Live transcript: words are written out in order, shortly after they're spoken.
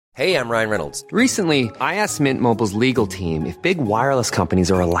Hey, I'm Ryan Reynolds. Recently, I asked Mint Mobile's legal team if big wireless companies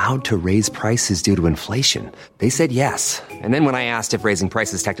are allowed to raise prices due to inflation. They said yes. And then when I asked if raising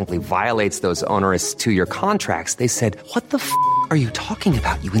prices technically violates those onerous two-year contracts, they said, "What the f*** are you talking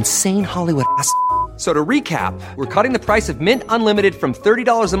about, you insane Hollywood ass?" So to recap, we're cutting the price of Mint Unlimited from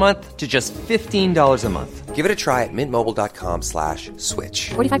 $30 a month to just $15 a month. Give it a try at mintmobile.com/switch.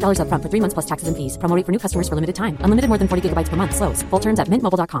 $45 up front for 3 months plus taxes and fees. Promo rate for new customers for limited time. Unlimited more than 40 gigabytes per month. Slows full terms at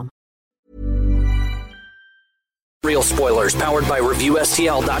mintmobile.com. Real spoilers powered by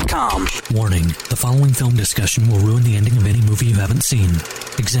ReviewSTL.com. Warning, the following film discussion will ruin the ending of any movie you haven't seen.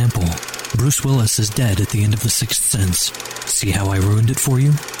 Example, Bruce Willis is dead at the end of The Sixth Sense. See how I ruined it for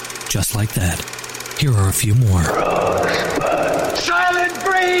you? Just like that. Here are a few more. Silent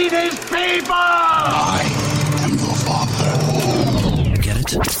breed is people! I am your father. Get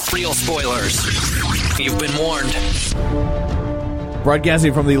it? Real spoilers. You've been warned.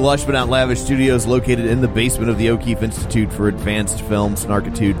 Broadcasting from the lush but not lavish studios located in the basement of the O'Keefe Institute for Advanced Film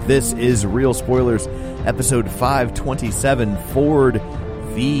Snarkitude, this is Real Spoilers, episode 527, Ford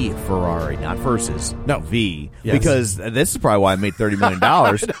V Ferrari, not Versus. No, V. Yes. Because this is probably why I made $30 million.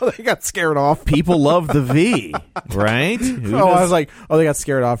 I know, they got scared off. People love the V, right? I was like, they got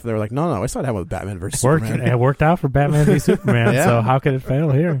scared off, and they were like, no, I saw that happen with Batman versus Superman. It worked out for Batman v Superman, yeah. So how could it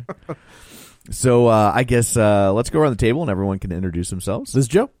fail here? So I guess let's go around the table and everyone can introduce themselves. This is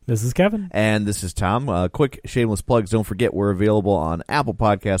Joe. This is Kevin. And this is Tom. Quick shameless plugs. Don't forget we're available on Apple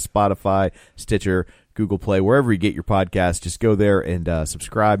Podcasts, Spotify, Stitcher, Google Play, wherever you get your podcasts. Just go there and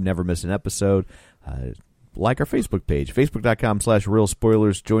subscribe. Never miss an episode. Like our Facebook page, facebook.com/Real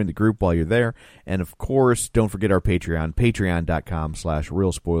Spoilers. Join the group while you're there. And, of course, don't forget our Patreon,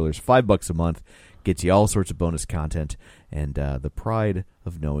 patreon.com/Real Spoilers. $5 a month gets you all sorts of bonus content and the pride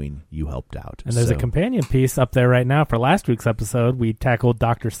of knowing you helped out. And there's a companion piece up there right now for last week's episode. We tackled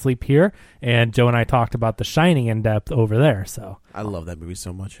Dr. Sleep here, and Joe and I talked about The Shining in depth over there. So I love that movie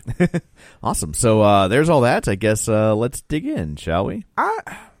so much. Awesome. So there's all that. I guess let's dig in, shall we?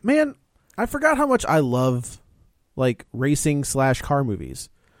 Man, I forgot how much I love like racing / car movies.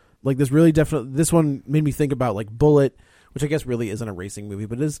 Like this one made me think about like Bullet, which I guess really isn't a racing movie,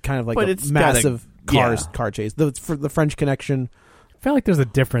 but it is kind of like a massive car chase. For the French Connection. I feel like there's a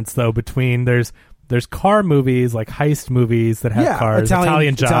difference though between there's car movies like heist movies that have cars,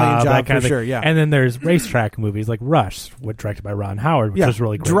 Italian Job, that kind of thing. Sure, yeah. And then there's racetrack movies like Rush, directed by Ron Howard, which was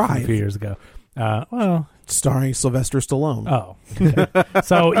really great from a few years ago. Starring Sylvester Stallone. Oh, okay.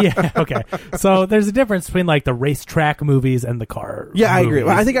 So yeah, okay. So there's a difference between like the racetrack movies and the car. Yeah, movies.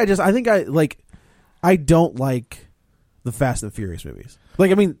 I agree. I don't like the Fast and Furious movies.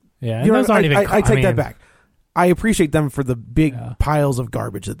 Like, I mean, yeah, you know, I take that back. I appreciate them for the big piles of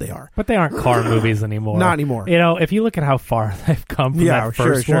garbage that they are. But they aren't car movies anymore. Not anymore. You know, if you look at how far they've come from that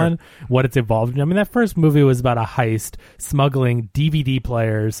first one, what it's evolved into. I mean, that first movie was about a heist, smuggling DVD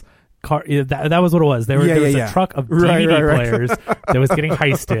players. That was what it was. There was a truck of DVD players that was getting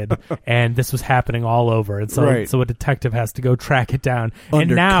heisted, and this was happening all over. And so a detective has to go track it down.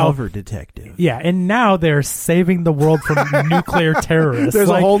 Undercover detective. Yeah, and now they're saving the world from nuclear terrorists. There's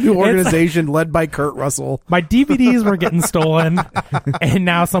a whole new organization led by Kurt Russell. My DVDs were getting stolen, and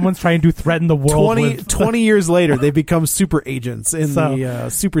now someone's trying to threaten the world. 20 years later, they become super agents in the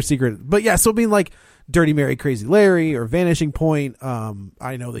super secret. But yeah, so I mean, like, Dirty Mary, Crazy Larry, or Vanishing Point.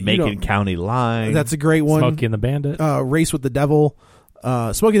 I know that Macon County Line. That's a great one. Smokey and the Bandit. Race with the Devil.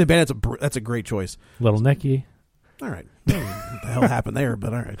 Smokey and the Bandit. That's a great choice. Little Nicky. All right. What the hell happened there?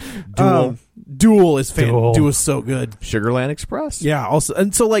 But all right. Duel is fan. Duel is so good. Sugarland Express. Yeah. Also,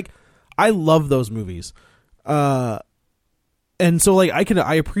 and so like, I love those movies. And so like,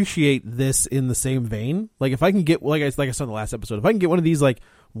 I appreciate this in the same vein. Like if I can get like I said in the last episode, if I can get one of these like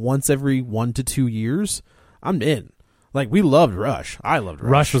once every 1 to 2 years, I'm in. Like, we loved Rush. I loved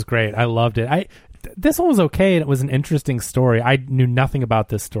Rush. Rush was great. I loved it. This one was okay, and it was an interesting story. I knew nothing about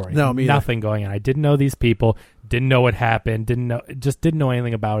this story. No, me nothing going on. I didn't know these people. Didn't know what happened. Didn't know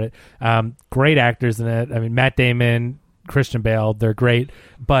anything about it. Great actors in it. I mean, Matt Damon, Christian Bale, they're great,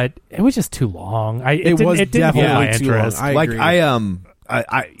 but it was just too long. It didn't definitely too long. I agree.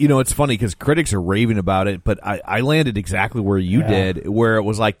 You know, it's funny because critics are raving about it, but I landed exactly where you did, where it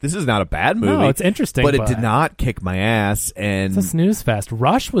was like, this is not a bad movie. No, it's interesting, but it did not kick my ass. And it's a snooze fest.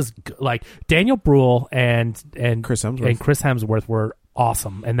 Rush was like Daniel Bruhl and Chris Hemsworth were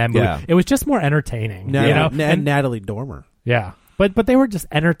awesome in that movie. Yeah. It was just more entertaining. And Natalie Dormer. Yeah. But they were just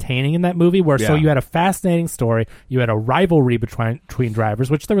entertaining in that movie so you had a fascinating story. You had a rivalry between drivers,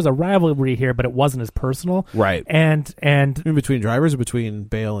 which there was a rivalry here, but it wasn't as personal. Right. And in between drivers or between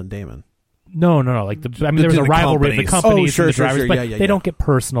Bale and Damon? No. Like there was a rivalry of the companies and the drivers, but they don't get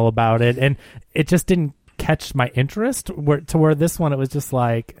personal about it, and it just didn't catch my interest. Where this one, it was just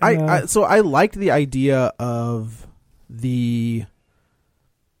like so I liked the idea of the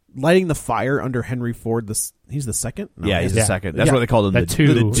lighting the fire under Henry Ford. He's the second. No, he's the second. That's what they called him. The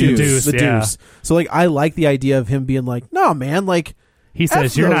deuce. The deuce. So like I like the idea of him being like, no man, like he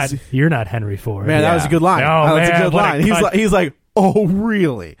says you're not Henry Ford. Man, that was a good line. Oh, that's a good line. He's like, oh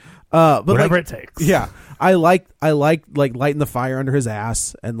really? But whatever it takes. Yeah. I like lighting the fire under his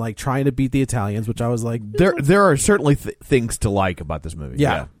ass and like trying to beat the Italians, which I was like, there are certainly things to like about this movie.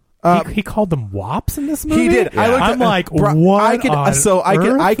 Yeah. He called them wops in this movie. He did. Yeah. I'm like, what?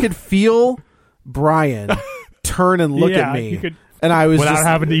 I could feel Brian turn and look at me, and I was without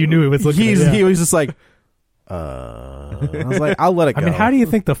having to. You knew he was looking. He was just like, I was like, I'll let it go. I mean, how do you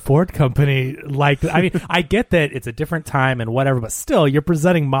think the Ford company liked it? I mean, I get that it's a different time and whatever, but still, you're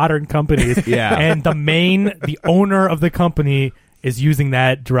presenting modern companies. Yeah. And the owner of the company is using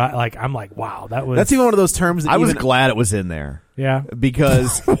that like, I'm like, wow, that's even one of those terms that I was glad it was in there. Yeah.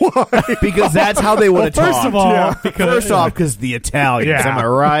 Because that's how they would have talked. First of all, because the Italians, am I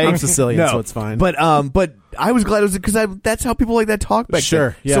right? I'm Sicilian, so it's fine. But I was glad it was because that's how people like that talk back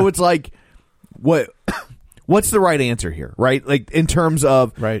then. Yeah. So it's like, what's the right answer here, right? Like in terms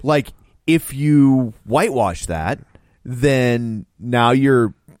of like if you whitewash that, then now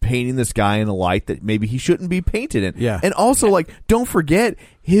you're painting this guy in a light that maybe he shouldn't be painted in. Yeah. And also, like, don't forget,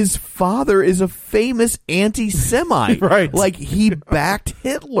 his father is a famous anti-Semite. Right. Like, he backed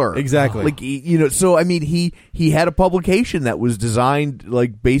Hitler. Exactly. Like, so, I mean, he had a publication that was designed,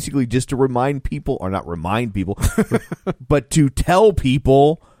 like, basically just to remind people, or not remind people, but to tell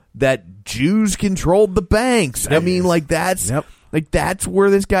people that Jews controlled the banks. I mean, like, that's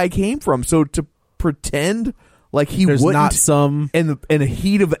where this guy came from. So to pretend like he wouldn't, not in a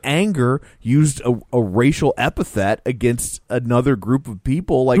heat of anger, used a racial epithet against another group of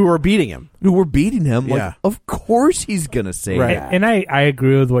people, like who were beating him. Like, of course he's gonna say that. And I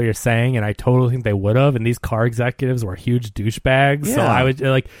agree with what you're saying, and I totally think they would have. And these car executives were huge douchebags. Yeah. So I would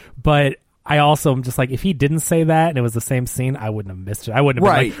like, but I also am just like, if he didn't say that and it was the same scene, I wouldn't have missed it. I wouldn't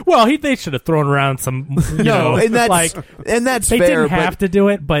have been like, well, they should have thrown around some, and that's they fair, didn't have to do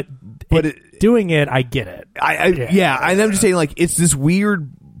it, but doing it, I get it. And I'm just saying, like, it's this weird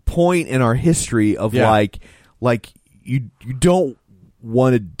point in our history of like you don't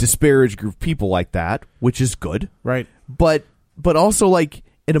want to disparage a group of people like that, which is good, right? But also, like,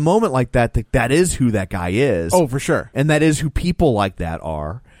 in a moment like that is who that guy is. Oh, for sure, and that is who people like that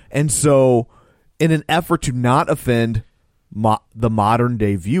are. And so, in an effort to not offend the modern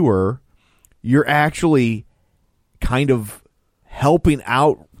day viewer, you're actually kind of helping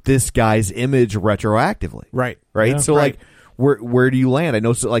out this guy's image retroactively. Right. Yeah, so right. like where do you land? I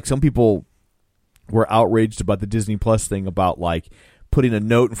know like some people were outraged about the Disney Plus thing about like putting a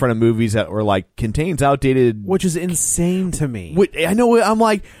note in front of movies that were like contains outdated, which is insane to me. I know, I'm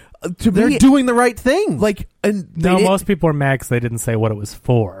like, they're doing the right thing. Like, and most people are mad because they didn't say what it was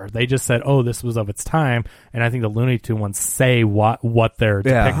for. They just said, "Oh, this was of its time." And I think the Looney Tunes ones say what they're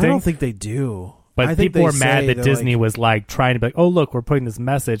depicting. I don't think they do. But people are mad that Disney was like trying to be like, "Oh, look, we're putting this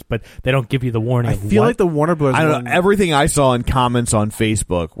message," but they don't give you the warning. I feel like the Warner Bros. I don't know. Everything I saw in comments on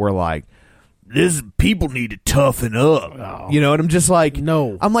Facebook were like, "This people need to toughen up," and I'm just like,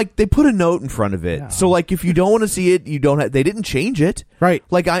 no. I'm like, they put a note in front of it, so like if you don't want to see it, you don't have. They didn't change it, right?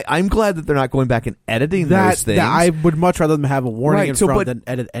 Like I'm glad that they're not going back and editing those things. I would much rather them have a warning in front than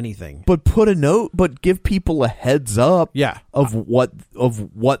edit anything. But put a note, but give people a heads up, of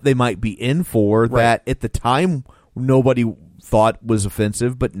what they might be in for. Right. That at the time nobody thought was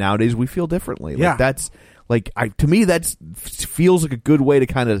offensive, but nowadays we feel differently. Like that's like to me that feels like a good way to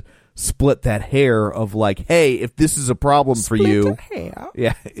kind of split that hair of like, hey, if this is a problem for you,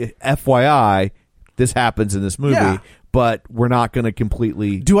 FYI, this happens in this movie, but we're not going to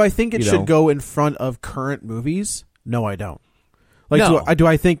completely. Do I think it should go in front of current movies? No, I don't. Like, no. do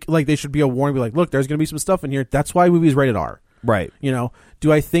I think like they should be a warning? Be like, look, there's going to be some stuff in here. That's why movies rated R. Right.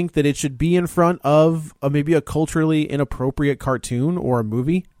 Do I think that it should be in front of maybe a culturally inappropriate cartoon or a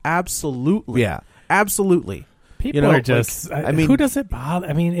movie? Absolutely. Yeah. Absolutely. People are just. Like, I mean, who does it bother?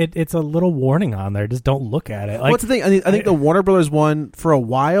 I mean, it's a little warning on there. Just don't look at it. Like, what's the thing? I think the Warner Brothers one for a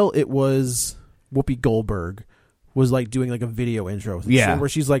while it was Whoopi Goldberg was like doing like a video intro, where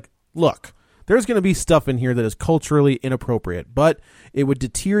she's like, "Look, there's going to be stuff in here that is culturally inappropriate, but it would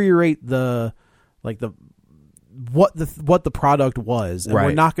deteriorate what the product was, and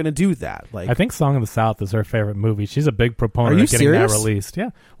we're not going to do that." Like, I think Song of the South is her favorite movie. She's a big proponent of getting that released.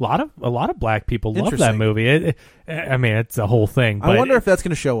 Yeah, a lot of black people love that movie. I mean, it's a whole thing. But I wonder if that's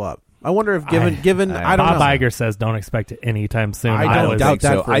going to show up. I wonder if given I don't know. Bob Iger says don't expect it anytime soon. I don't doubt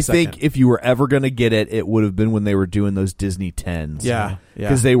that. I think if you were ever going to get it would have been when they were doing those Disney 10s. Yeah.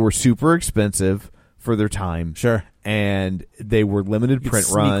 Because they were super expensive for their time. Sure. And they were limited print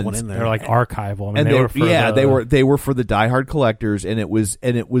runs. One in there. They're like archival. I mean, and they were for the diehard collectors, and it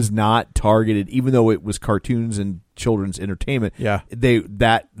was not targeted, even though it was cartoons and children's entertainment. Yeah.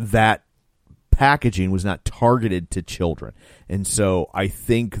 That packaging was not targeted to children, and so I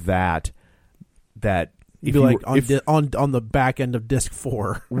think that You'd be like on the back end of disc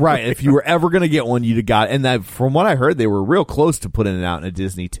 4. Right. If you were ever going to get one, you'd have got it. And that, from what I heard, they were real close to putting it out in a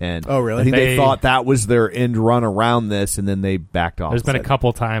Disney 10. Oh, really? I think they thought that was their end run around this, and then they backed off. There's been a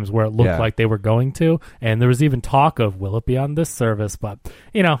couple times where it looked like they were going to, and there was even talk of, will it be on this service? But,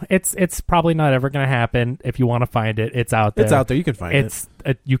 it's probably not ever going to happen. If you want to find it, it's out there. It's out there. You can find it.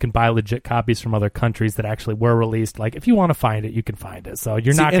 You can buy legit copies from other countries that actually were released. Like, if you want to find it, you can find it. So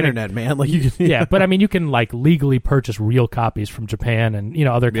you're not going to... internet, man. Like, you can, yeah, but I mean, you can like legally purchase real copies from Japan and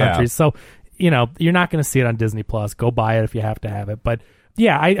other countries. So you're not going to see it on Disney Plus. Go buy it if you have to have it. But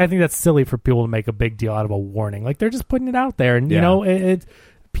yeah, I think that's silly for people to make a big deal out of a warning. Like, they're just putting it out there, and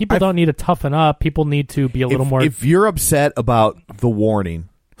people don't need to toughen up. People need to be a little more. If you're upset about the warning,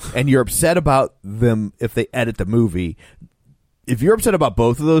 and you're upset about them if they edit the movie. If you're upset about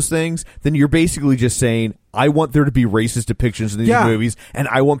both of those things, then you're basically just saying, I want there to be racist depictions in these movies, and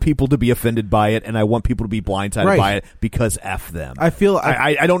I want people to be offended by it, and I want people to be blindsided by it because F them. I feel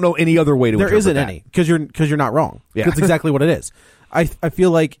I don't know any other way to there isn't that. Any because you're not wrong. Yeah. That's exactly what it is. I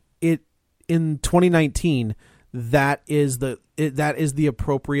feel like it in 2019 that is the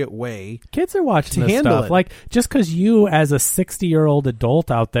appropriate way. Kids are watching to this handle stuff. it. Like, just because you, as a 60-year-old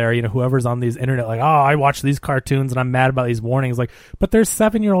adult out there, whoever's on these internet, like, oh, I watch these cartoons and I'm mad about these warnings. Like, but there's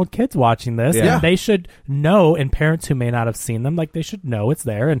 7-year-old kids watching this, and they should know. And parents who may not have seen them, like, they should know it's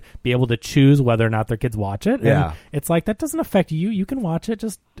there and be able to choose whether or not their kids watch it. Yeah, and it's like, that doesn't affect you. You can watch it.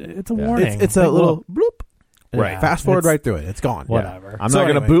 Just it's a warning. It's a little bloop. Right. Fast forward right through it. It's gone. Whatever. I'm not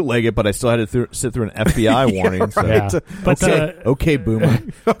going to bootleg it, but I still had to sit through an FBI warning. So. Yeah. But okay, boomer.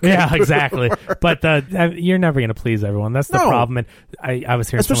 Yeah, exactly. But you're never going to please everyone. That's the problem. And I was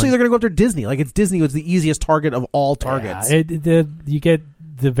hearing, especially they're going to go after Disney. Like, it's Disney was the easiest target of all targets. Yeah, you get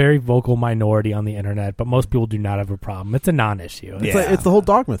the very vocal minority on the internet, but most people do not have a problem. It's a non-issue. It's the whole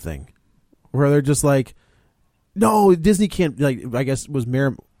dogma thing, where they're just like, no, Disney can't. Like, I guess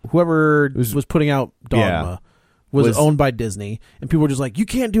whoever was putting out Dogma was owned by Disney, and people were just like, you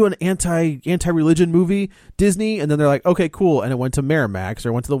can't do an anti-religion movie, Disney. And then they're like, okay, cool. And it went to Miramax, or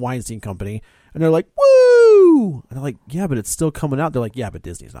it went to the Weinstein Company, and they're like, woo! And they're like, yeah, but it's still coming out. They're like, yeah, but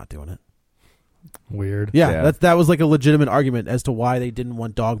Disney's not doing it. Weird. Yeah. That was like a legitimate argument as to why they didn't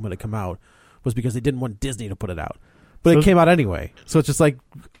want Dogma to come out, was because they didn't want Disney to put it out. But it came out anyway. So it's just like,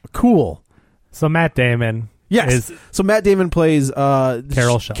 cool. So Matt Damon... Yes. So Matt Damon plays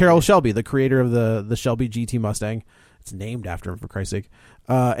Carroll Shelby, the creator of the Shelby GT Mustang. It's named after him, for Christ's sake.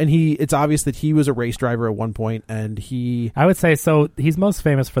 And it's obvious that he was a race driver at one point, and I would say, so he's most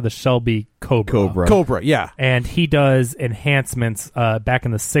famous for the Shelby Cobra, yeah. And he does enhancements. Back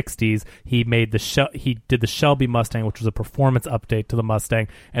in the 60s, he did the Shelby Mustang, which was a performance update to the Mustang,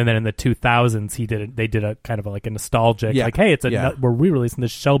 and then in the 2000s, they did a kind of like a nostalgic, like, hey, we're re-releasing the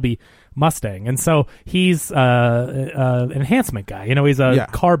Shelby Mustang. And so he's an enhancement guy. He's a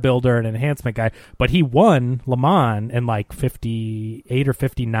car builder and enhancement guy, but he won Le Mans in like 58 or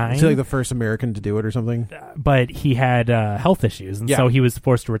 59. Is he like the first American to do it or something? But he had health issues, and so he was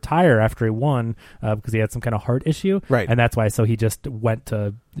forced to retire after he won because he had some kind of heart issue. Right. And that's why, so he just went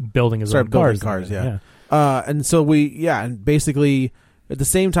to building his own cars. And so and basically at the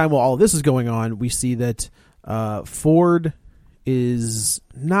same time while all of this is going on, we see that Ford is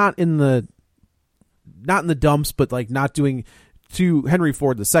not in the dumps, but like not doing, to Henry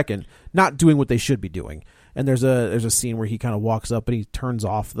Ford II, not doing what they should be doing. And there's a scene where he kind of walks up and he turns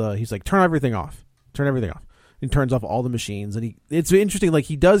off he's like, turn everything off. He turns off all the machines, and it's interesting. Like,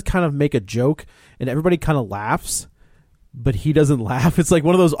 he does kind of make a joke, and everybody kind of laughs, but he doesn't laugh. It's like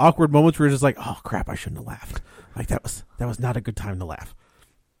one of those awkward moments where you're just like, oh crap, I shouldn't have laughed. Like, that was not a good time to laugh.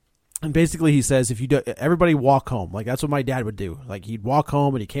 And basically he says, everybody walk home. Like, that's what my dad would do. Like, he'd walk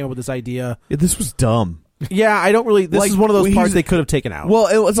home, and he came up with this idea. Yeah, this was dumb. Yeah, I don't really... This is one of those parts they could have taken out. Well,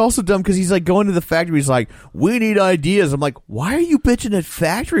 it was also dumb because he's like going to the factory. He's like, we need ideas. I'm like, why are you bitching at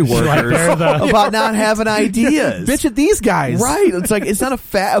factory workers about not having ideas? Bitch at these guys. Right. It's like, it's not a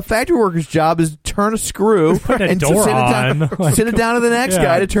factory worker's job is turn a screw and to send it down to the next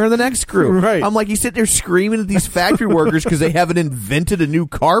guy to turn the next screw. Right. I'm like, he's sitting there screaming at these factory workers because they haven't invented a new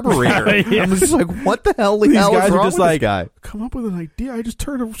carburetor. I'm just like, what the hell? These guys are wrong just with like, this guy? come up with an idea. I just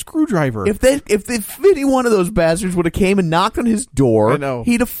turned a screwdriver. If any one of those bastards would have came and knocked on his door,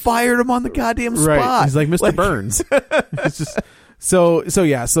 he'd have fired him on the goddamn spot. He's like Mr. Burns. It's just so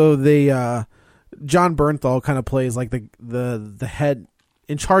they John Bernthal kind of plays like the head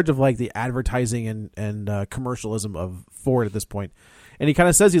in charge of like the advertising and commercialism of Ford at this point, and he kind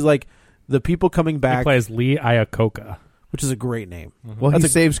of says he's like the people coming back. He plays Lee Iacocca, which is a great name. Well, he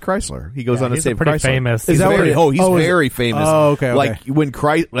saves Chrysler. He goes on to save pretty Chrysler. Famous. He's very famous. Oh, okay. Like when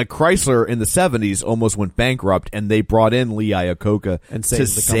Chrysler in the 70s almost went bankrupt, and they brought in Lee Iacocca to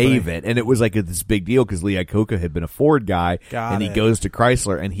save it, and it was like this big deal because Lee Iacocca had been a Ford guy, he goes to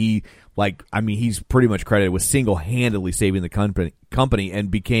Chrysler, and he's pretty much credited with single-handedly saving the company,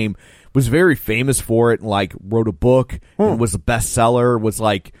 and was very famous for it, and like wrote a book, and was a bestseller, was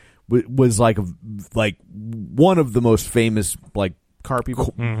like one of the most famous like car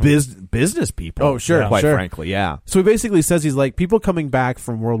people, business people. Oh, sure, quite frankly, yeah. So he basically says he's like people coming back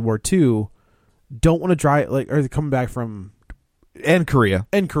from World War II don't want to drive or they're coming back from and Korea,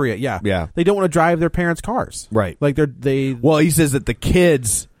 yeah. They don't want to drive their parents' cars, right? Like they. Well, he says that their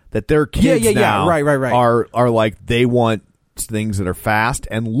kids now right. are like they want things that are fast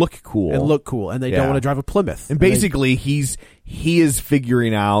and look cool, and they don't want to drive a Plymouth. And basically, he is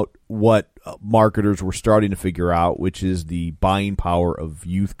figuring out what marketers were starting to figure out, which is the buying power of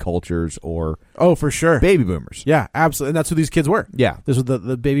youth cultures, or for sure, baby boomers. Yeah, absolutely, and that's who these kids were. Yeah, this was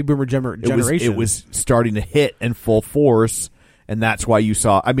the baby boomer generation. It was starting to hit in full force. And that's why you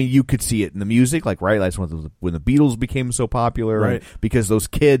saw, you could see it in the music, like, right? That's when the Beatles became so popular, right? Because those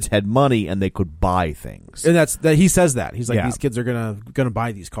kids had money and they could buy things. And he says that. He's like, these kids are gonna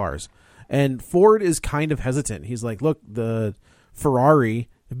buy these cars. And Ford is kind of hesitant. He's like, look, the Ferrari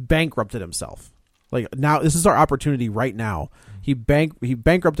bankrupted himself. Like, now, this is our opportunity right now. He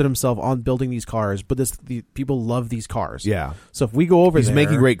bankrupted himself on building these cars, but the people love these cars. Yeah. So if we go over there, he's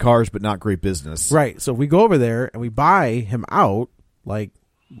making great cars, but not great business. Right. So if we go over there and we buy him out, like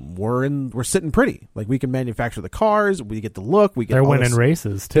we're sitting pretty. Like we can manufacture the cars, we get the look, we get. They're winning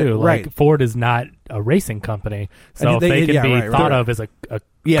races too. Right. Like Ford is not a racing company, so if they can be thought of as a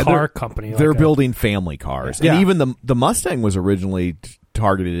car company. They're building family cars, and even the Mustang was originally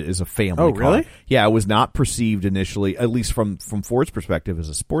targeted as a family car. Oh, really? Yeah, it was not perceived initially, at least from Ford's perspective, as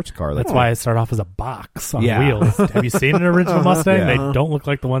a sports car. That's why it started off as a box on wheels. Have you seen an original Mustang? Yeah. They don't look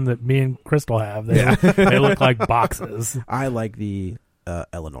like the one that me and Crystal have. They look like boxes. I like the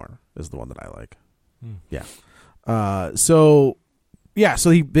Eleanor is the one that I like. Yeah. So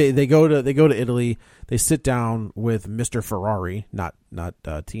they go to Italy. They sit down with Mr. Ferrari, not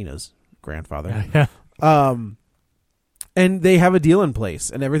Tina's grandfather. Yeah. And they have a deal in place,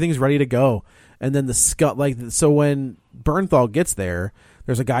 and everything's ready to go. And then so when Bernthal gets there,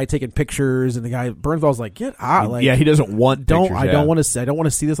 there's a guy taking pictures, and the guy Bernthal's like, "Get out!" Like, he doesn't want pictures. I don't want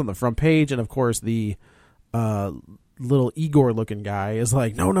to see this on the front page. And of course, the little Igor looking guy is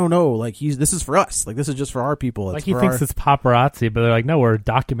like, no, like this is for us. Like this is just for our people. Like he thinks it's paparazzi, but they're like, no, we're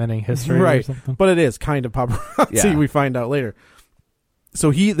documenting history, right? Or something. But it is kind of paparazzi. Yeah. We find out later.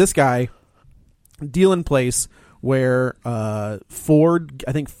 So this guy, deal in place where Ford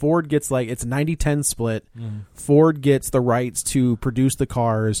gets like it's 90-10 split. Ford gets the rights to produce the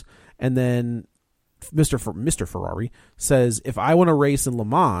cars, and then Mr. Ferrari says, if I want to race in Le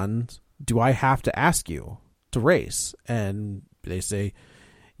Mans, do I have to ask you to race? And they say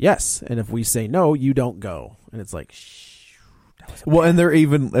yes, and if we say no, you don't go. And it's like, well, and they're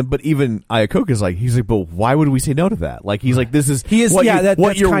even Iacocca's like, he's like, but why would we say no to that? Like, he's like,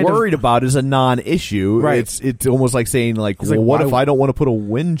 what you're worried about is a non-issue. Right. It's almost like saying like, well, what if I don't want to put a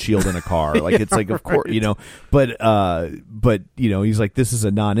windshield in a car? Like, it's like, of course, but he's like, this is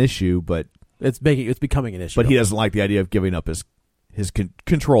a non-issue, but it's becoming an issue. But he doesn't like the idea of giving up his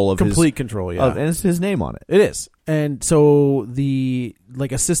control of complete control, yeah, and it's his name on it. It is. And so the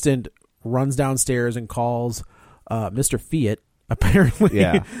assistant runs downstairs and calls Mr. Fiat, apparently,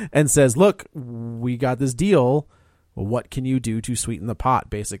 and says, look, we got this deal. What can you do to sweeten the pot,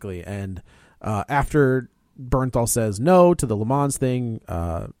 basically? And after Bernthal says no to the Le Mans thing,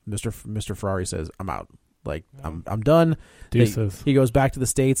 Mr. Ferrari says, I'm out. Like, I'm done. He goes back to the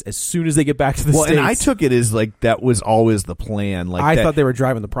States as soon as they get back to the States. And I took it as like that was always the plan. Like I thought they were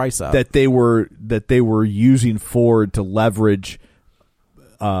driving the price up. That they were using Ford to leverage.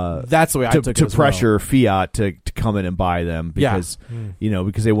 That's the way I took it to pressure Fiat to come in and buy them because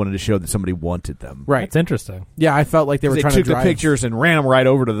because they wanted to show that somebody wanted them. Right. That's interesting. Yeah, I felt like they were trying to took the pictures and ran them right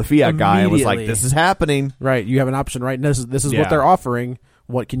over to the Fiat guy and was like, "This is happening." Right. You have an option, right? And this is what they're offering.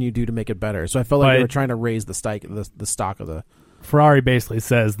 What can you do to make it better? So I felt like they were trying to raise the stock of the. Ferrari basically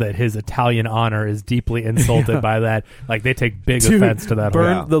says that his Italian honor is deeply insulted by that. Like, they take big offense to that.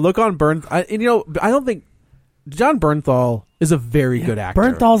 The look on Bernthal, I don't think John Bernthal is a very good actor.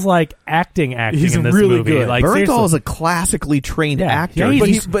 Bernthal like acting He's in this really movie. good. Like, Bernthal is a classically trained actor.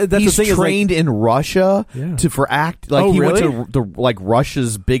 Yeah, but that's he's the thing trained in Russia for act. Like, he really? went to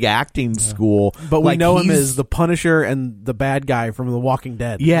Russia's big acting school. But we know him as the Punisher and the bad guy from The Walking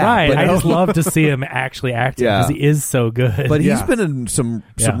Dead. Yeah, right. but I just love to see him actually acting because he is so good. But he's been in some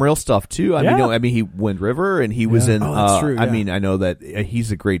real stuff too. I mean, he Wind River, and he was in. that's true, I mean, I know that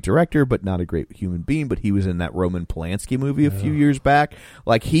he's a great director, but not a great human being. But he was in that Roman Polanski movie a few years back.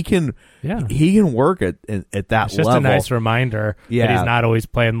 Like, he can work at that level. It's just a nice reminder that he's not always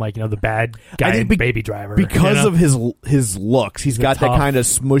playing the bad guy in Baby Driver because of his looks. He's got that kind of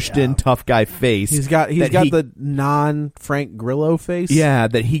smushed in tough guy face. He's got the non Frank Grillo face. Yeah,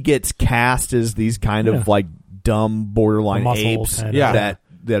 that he gets cast as these kind of like dumb borderline apes that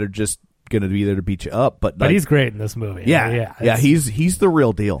are just going to be there to beat you up. But he's great in this movie. He's the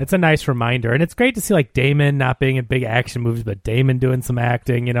real deal. It's a nice reminder, and it's great to see like Damon not being in big action movies, but Damon doing some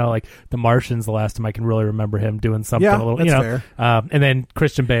acting. Like The Martian's the last time I can really remember him doing something a little. That's fair. And then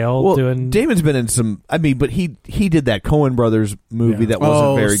Christian Bale doing. Damon's been in some. I mean, but he did that Coen Brothers movie that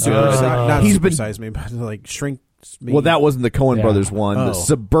wasn't very good. Not he's been size me, but like Shrink. Me. Well, that wasn't the Coen Brothers one. The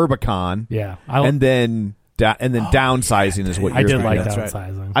Suburbicon. Yeah, and then Downsizing is what I you're did like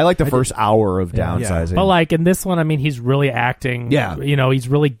Downsizing. Right. I like the first hour of Downsizing. But like in this one, I mean, he's really acting. Yeah. He's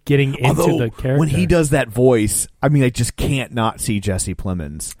really getting into the character. When he does that voice, I mean, I just can't not see Jesse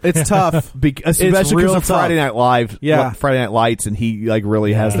Plemons. It's tough. Especially because of Friday Night Live, Friday Night Lights, and he like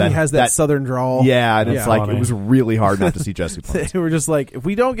really has that. He has that southern drawl. Yeah, and it's like, it was really hard not to see Jesse Plemons. They were just like, if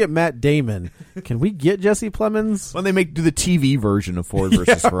we don't get Matt Damon, can we get Jesse Plemons? When they do the TV version of Ford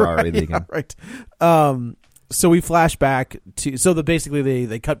versus Ferrari, they can. Right. So we flash back to basically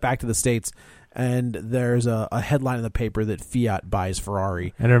they cut back to the States, and there's a headline in the paper that Fiat buys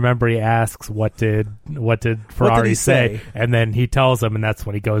Ferrari. And remember, he asks, what did Ferrari say? And then he tells him, and that's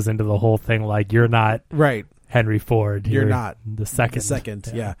when he goes into the whole thing like, you're not Henry Ford. You're not the second. The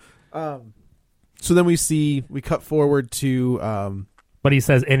second, yeah. So then we cut forward to. But he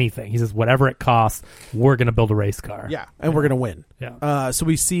says anything. He says, whatever it costs, we're going to build a race car. Yeah, and we're going to win. Yeah. So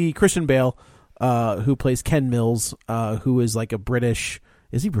we see Christian Bale, who plays Ken Mills, who is like a British.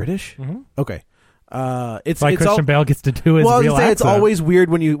 Is he British? Mm-hmm. Okay. It's like Christian Bale gets to do his real accent. It's always weird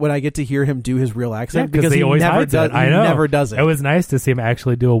when I get to hear him do his real accent because he always never does. I know. He never does it. It was nice to see him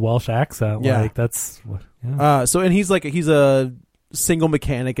actually do a Welsh accent. Yeah. Like that's what. Yeah. And he's a single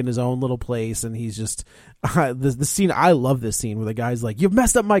mechanic in his own little place, and he's just the scene. I love this scene where the guy's like, "You've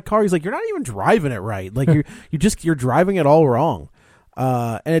messed up my car." He's like, "You're not even driving it right. Like you're driving it all wrong."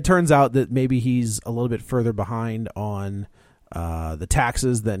 And it turns out that maybe he's a little bit further behind on the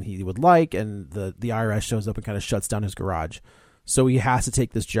taxes than he would like, and the IRS shows up and kind of shuts down his garage. So he has to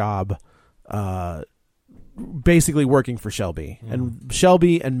take this job, basically working for Shelby, and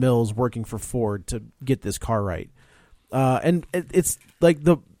Shelby and Mills working for Ford to get this car right. And it's like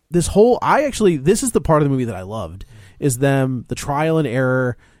this is the part of the movie that I loved, is the trial and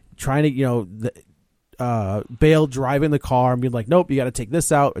error, trying to Bale driving the car and being like, nope, you got to take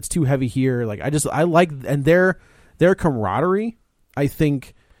this out, it's too heavy here. Like I like, and their camaraderie, I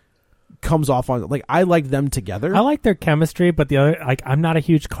think, comes off on, like, I like them together. I like their chemistry, but the other, like, I'm not a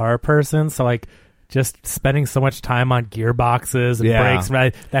huge car person, so like just spending so much time on gearboxes and brakes,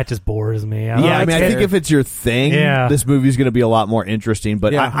 that just bores me. I think if it's your thing, this movie's going to be a lot more interesting.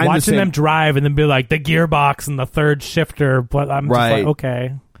 But I'm watching them drive and then be like the gearbox and the third shifter, but I'm just like,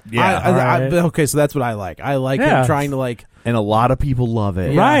 okay. Yeah. Okay, so that's what I like. I like him trying to, like, and a lot of people love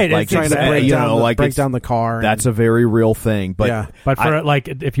it, right? Like trying to break down the car. That's a very real thing. But but for like,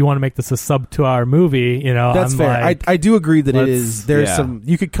 if you want to make this a sub 2 hour movie, that's I'm fair. like, I do agree that it is. There's some,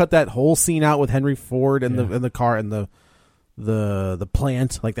 you could cut that whole scene out with Henry Ford and the car and the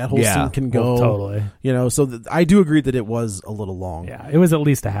plant, like that whole scene can go totally. So I do agree that it was a little long. Yeah, it was at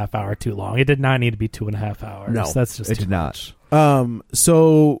least a half hour too long. It did not need to be 2.5 hours. No, that's just it did not.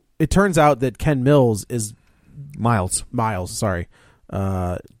 So it turns out that Ken Mills is Miles. Sorry.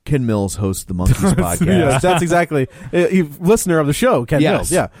 Ken Mills hosts the Monkeys podcast. Yes, that's exactly listener of the show, Ken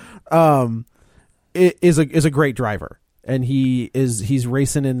Mills. Yeah, is a great driver, and he's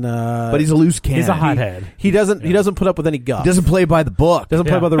racing in. But he's a loose cannon. He's a hothead. He doesn't put up with any guff. He doesn't play by the book. Doesn't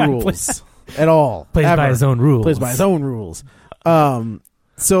play by the rules. at all. Plays by his own rules. Plays by his own rules.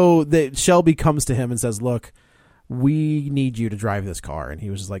 So that Shelby comes to him and says, "Look, we need you to drive this car." And he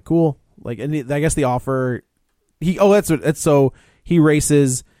was just like, "Cool." Like, and I guess the offer. So he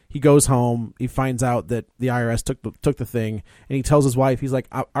races. He goes home. He finds out that the IRS took the thing, and he tells his wife, he's like,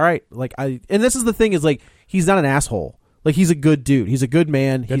 "All right, like And this is the thing is like he's not an asshole. Like he's a good dude. He's a good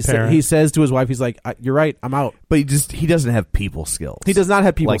man. He says to his wife, he's like, "You're right. I'm out." But he doesn't have people skills. He does not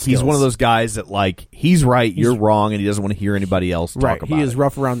have people skills. He's one of those guys that like he's right, you're wrong, and he doesn't want to hear anybody else talk about it. He is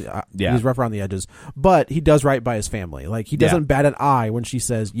rough around. He's rough around the edges, but he does right by his family. Like he doesn't bat an eye when she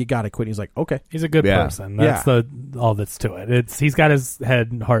says, "You got to quit." He's like, "Okay." He's a good person. That's all that's to it. He's got his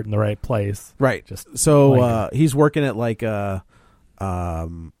head and heart in the right place. Right. He's working at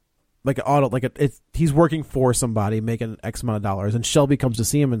he's working for somebody making X amount of dollars, and Shelby comes to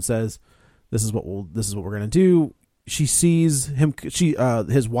see him and says, this is what we're gonna do. She sees him,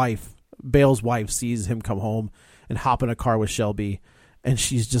 his wife, Bale's wife, sees him come home and hop in a car with Shelby, and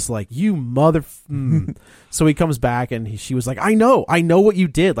she's just like, "You mother." So he comes back and she was like, I know what you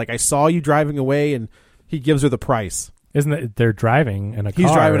did. Like I saw you driving away, and he gives her the price. Isn't it? They're driving in a car.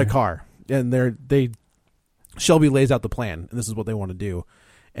 He's driving a car, and Shelby lays out the plan, and this is what they want to do.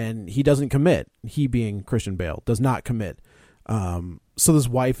 And he doesn't commit. He, being Christian Bale, does not commit. So this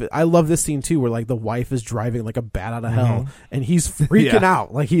wife, I love this scene too, where like the wife is driving like a bat out of hell, and he's freaking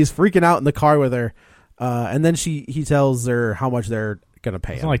out. Like he's freaking out in the car with her. And then he tells her how much they're gonna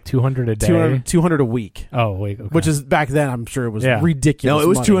pay him. Like $200 a day, $200 a week. Oh wait, okay. Which is back then I'm sure it was ridiculous. No, it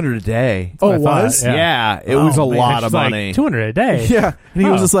was money. $200 a day. Oh, it was? Yeah, it was a lot of money. Like, $200 a day. Yeah, and he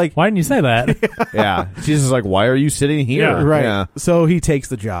was just like, "Why didn't you say that?" Yeah, she's just like, "Why are you sitting here?" Yeah, right. Yeah. So he takes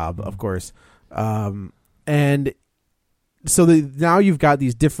the job, of course, and so now you've got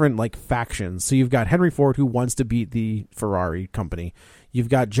these different like factions. So you've got Henry Ford, who wants to beat the Ferrari company. You've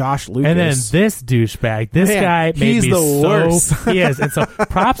got Josh Lucas. And then this douchebag. This guy made me the worst. He is. And so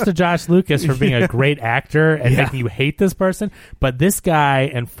props to Josh Lucas for being a great actor and making you hate this person. But this guy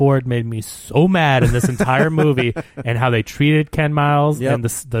and Ford made me so mad in this entire movie, and how they treated Ken Miles and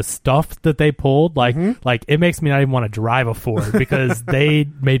the stuff that they pulled. Like it makes me not even want to drive a Ford, because they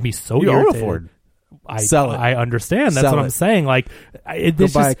made me so irritated. Own a Ford. Sell it. I understand. That's what I'm saying. Like, Go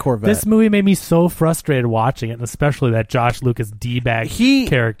buy a Corvette. This movie made me so frustrated watching it, and especially that Josh Lucas D-bag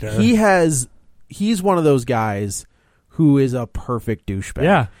character. He's one of those guys who is a perfect douchebag.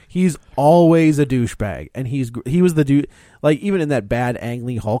 Yeah, he's always a douchebag, and he was the dude. Like even in that bad Ang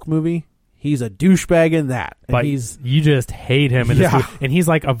Lee Hulk movie, he's a douchebag in that. And but you just hate him in this movie. And he's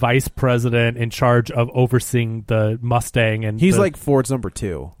like a vice president in charge of overseeing the Mustang, and he's like Ford's number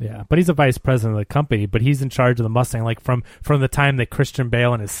 2. Yeah, but he's a vice president of the company, but he's in charge of the Mustang, like from the time that Christian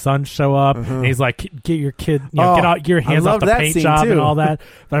Bale and his son show up, and he's like, "Get your kid, get your hands off the paint job," and all that.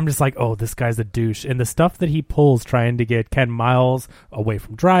 But I'm just like, oh, this guy's a douche. And the stuff that he pulls trying to get Ken Miles away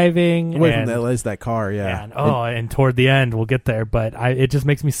from driving, away from that car, and toward the end we'll get there, but it just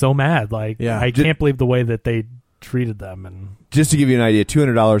makes me so mad. Like, I can't believe the way that they treated them. And just to give you an idea,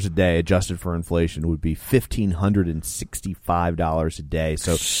 $200 a day adjusted for inflation would be $1,565 a day.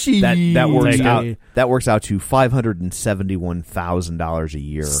 So that works out to $571,000 a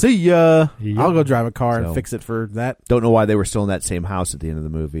year. See ya. I'll go drive a car and fix it for that. Don't know why they were still in that same house at the end of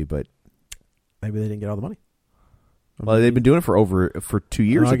the movie, but maybe they didn't get all the money. Well, they've been doing it for 2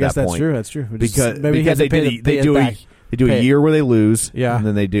 years. I guess that that's point. That's true. Because they do a year where they lose, and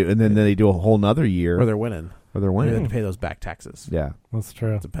then they do a whole nother year where they're winning. They have to pay those back taxes. Yeah, that's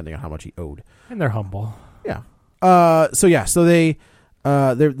true. Depending on how much he owed, and they're humble. Yeah. So they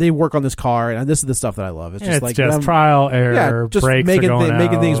work on this car, and this is the stuff that I love. It's just trial error, just brakes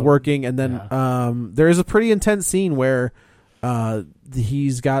making things working, and then there is a pretty intense scene where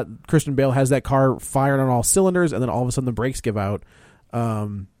Christian Bale has that car firing on all cylinders, and then all of a sudden the brakes give out.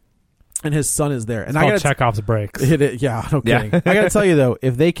 And his son is there, and I got Chekhov's brakes. No kidding. I got to tell you though,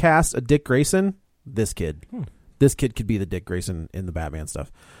 if they cast a Dick Grayson, this kid could be the Dick Grayson in the Batman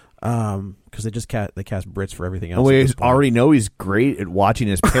stuff, because they cast Brits for everything else. We already know he's great at watching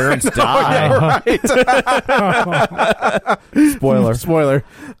his parents die. Spoiler.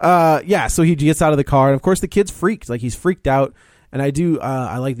 So he gets out of the car, and of course the kid's freaked. Like he's freaked out, and I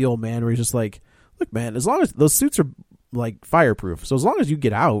like the old man where he's just like, "Look, man, as long as those suits are like fireproof, so as long as you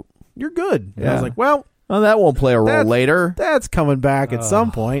get out, you're good." And I was like, well, that won't play a role later. That's coming back at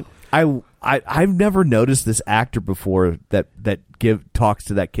some point. I've never noticed this actor before that talks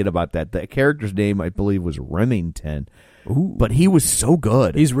to that kid about that. The character's name, I believe, was Remington. Ooh. But he was so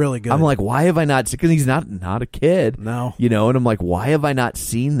good. He's really good. I'm like, why have I not? Because he's not a kid. No, and I'm like, why have I not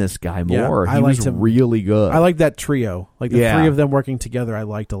seen this guy more? He was really good. I like that trio, like the three of them working together. I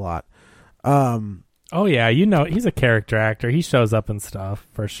liked a lot. Oh yeah, he's a character actor. He shows up and stuff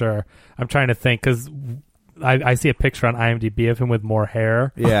for sure. I'm trying to think because I see a picture on IMDb of him with more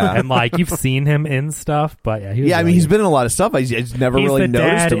hair. Yeah, and like you've seen him in stuff, but yeah, I mean he's been in a lot of stuff. I just never really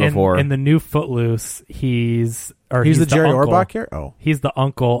noticed him before. In the new Footloose, he's the Jerry uncle. Orbach here. Oh, he's the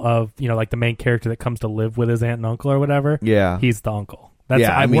uncle of like the main character that comes to live with his aunt and uncle or whatever. Yeah, he's the uncle.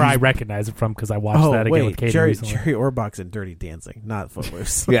 That's where I recognize it from because I watched that again with Katie recently. Jerry Orbach's in Dirty Dancing, not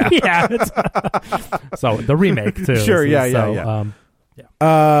Footloose. Yeah. So the remake too. Sure,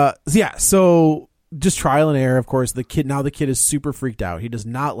 So just trial and error. Of course, the kid is super freaked out. He does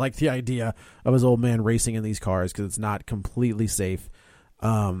not like the idea of his old man racing in these cars because it's not completely safe.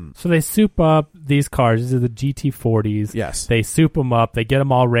 So they soup up these cars. These are the GT40s. Yes. They soup them up. They get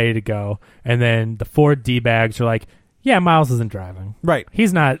them all ready to go. And then the Ford D-bags are like, yeah, Miles isn't driving. Right.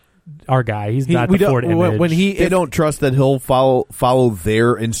 He's not our guy. He's not the Ford image. They don't trust that he'll follow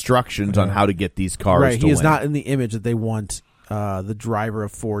their instructions on how to get these cars right. to He is win. not in the image that they want the driver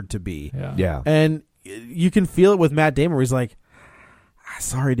of Ford to be. Yeah. And you can feel it with Matt Damon where he's like,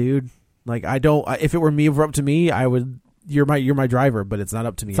 sorry, dude. Like, I don't... if it were me, up to me, I would... You're my driver, but it's not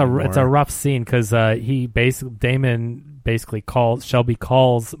up to me anymore. It's a rough scene because Damon basically Shelby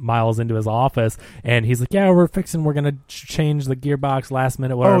calls Miles into his office and he's like, we're gonna change the gearbox last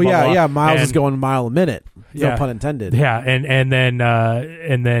minute, whatever. Oh yeah, blah, blah. Miles is going a mile a minute. No pun intended. Yeah, and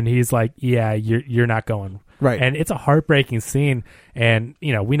then he's like, you're not going. Right. And it's a heartbreaking scene. And,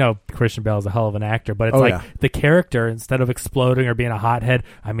 we know Christian Bale is a hell of an actor, but it's the character, instead of exploding or being a hothead,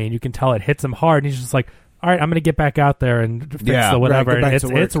 I mean, you can tell it hits him hard, and he's just like, all right, I'm going to get back out there and fix the whatever. Right,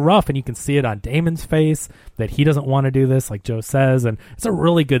 and it's rough, and you can see it on Damon's face that he doesn't want to do this, like Joe says, and it's a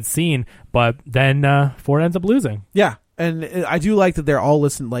really good scene, but then Ford ends up losing. Yeah, and I do like that they're all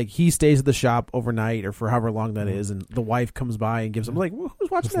listening. Like, he stays at the shop overnight or for however long that is, and the wife comes by and gives him, like, who's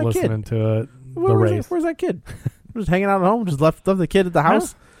watching just that listening kid? to it, the race. Where's that kid? Just hanging out at home, just left the kid at the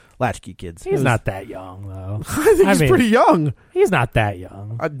house? Latchkey kids. He's not that young, though. I think he's pretty young. He's not that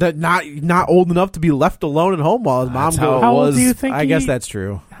young. Not old enough to be left alone at home while his mom goes. How old do you think? I guess that's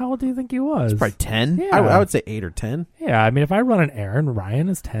true. How old do you think he was? Probably 10. Yeah. I would say 8 or 10. Yeah, I mean, if I run an errand, Ryan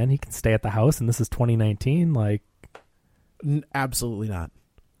is 10. He can stay at the house, and this is 2019. Like, absolutely not.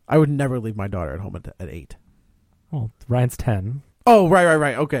 I would never leave my daughter at home at 8. Well, Ryan's 10. Oh,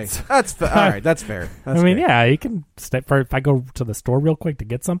 right. Okay, that's all right. That's fair. Yeah, he can stay for if I go to the store real quick to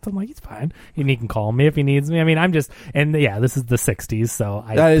get something. Like, he's fine, and he can call me if he needs me. I mean, this is the '60s, so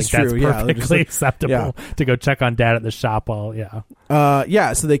I think that's perfectly acceptable to go check on Dad at the shop.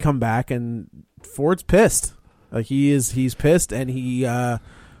 So they come back, and Ford's pissed. Like, he's pissed, and he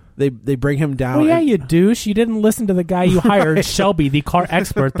They bring him down. Well, yeah, you douche. You didn't listen to the guy you hired, Shelby, the car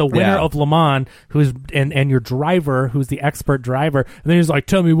expert, the winner of Le Mans, who's and your driver, who's the expert driver. And then he's like,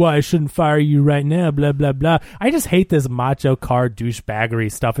 "Tell me why I shouldn't fire you right now." Blah blah blah. I just hate this macho car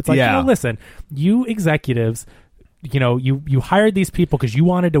douchebaggery stuff. It's like, listen, you executives. You hired these people because you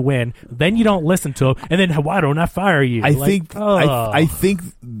wanted to win. Then you don't listen to them, and then why don't I fire you? I think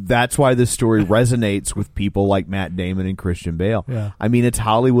that's why this story resonates with people like Matt Damon and Christian Bale. Yeah. I mean, it's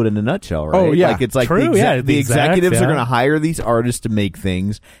Hollywood in a nutshell, right? Oh yeah, like it's like true. The executives are going to hire these artists to make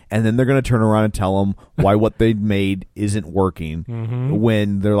things, and then they're going to turn around and tell them why what they made isn't working.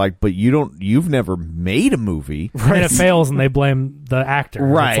 When they're like, "But you've never made a movie," right. And it fails, and they blame the actor,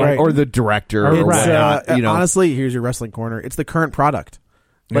 right, or the director, or whatnot. Honestly, here's your wrestling corner. It's the current product.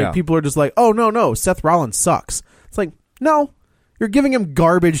 Like, people are just like, oh no, Seth Rollins sucks. It's like, no, you're giving him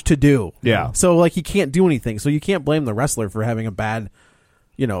garbage to do. Yeah. So like, he can't do anything. So you can't blame the wrestler for having a bad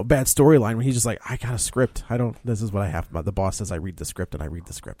storyline when he's just like, I got a script. This is what I have. The boss says I read the script, and I read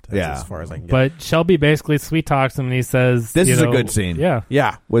the script. That's as far as I can get. But Shelby basically sweet talks him, and he says, "This is a good scene."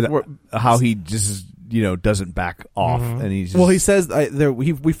 Yeah. With how he just doesn't back off, and he's he says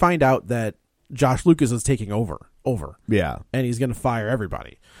we find out that Josh Lucas is taking over. Yeah. And he's going to fire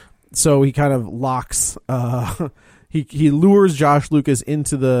everybody. So he kind of locks he lures Josh Lucas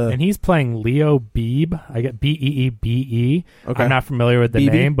into the... And he's playing Leo Beebe. I get Beebe. Okay. I'm not familiar with the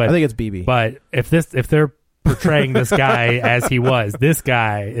name, but I think it's Beebe. But if they're portraying this guy as he was, this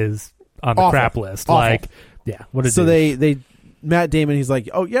guy is on the crap list. Awful. Like, yeah, what is so they Matt Damon, he's like,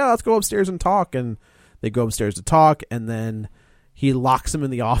 "Oh yeah, let's go upstairs and talk." And they go upstairs to talk, and then he locks him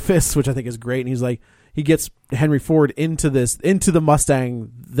in the office, which I think is great. And he's like, he gets Henry Ford into the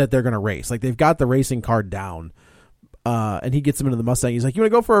Mustang that they're going to race. Like, they've got the racing car down, and he gets him into the Mustang. He's like, "You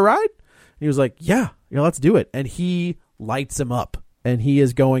want to go for a ride?" And he was like, "Yeah, let's do it." And he lights him up, and he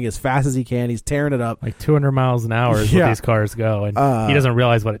is going as fast as he can. He's tearing it up. Like 200 miles an hour is what these cars go. And he doesn't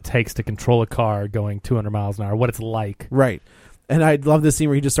realize what it takes to control a car going 200 miles an hour, what it's like. Right. And I love this scene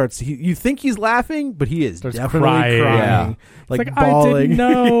where he just starts. You think he's laughing, but he is definitely crying, Yeah. like I bawling. didn't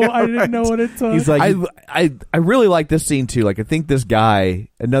know. I didn't know what it took. He's like, I really like this scene too. Like I think this guy,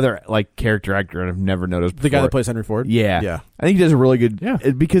 another like character actor I've never noticed before. the guy that plays Henry Ford. Yeah. I think he does a really good. Yeah.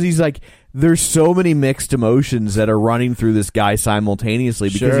 Because he's like, there's so many mixed emotions that are running through this guy simultaneously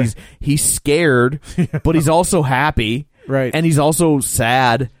because he's scared, but he's also happy, right? And he's also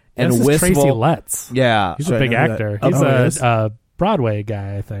sad and this wistful. is Tracy Letts. Yeah, he's a big actor. He's a Broadway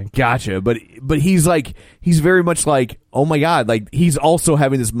guy, I think. Gotcha. But he's like, he's very much like, oh my God, like he's also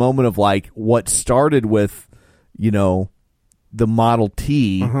having this moment of like what started with, the Model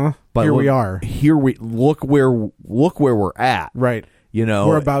T. But here we are. Here we look where we're at. Right.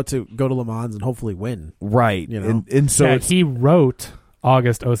 We're about to go to Le Mans and hopefully win. Right. And so he wrote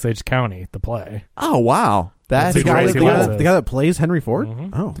August Osage County, the play. Oh wow. That's the guy that plays Henry Ford.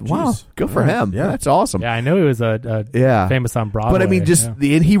 Oh wow, good for him. Yeah, that's awesome. Yeah, I know he was famous on Broadway. But I mean,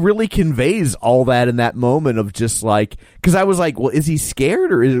 and he really conveys all that in that moment of just like, because I was like, well, is he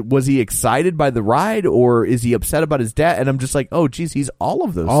scared or was he excited by the ride or is he upset about his dad? And I'm just like, oh, geez, he's all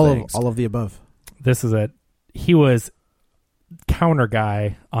of those things. All of the above. This is it. He was counter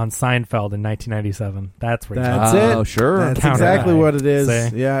guy on Seinfeld in 1997. That's where that's it. Oh, sure. That's counter exactly guy. what it is.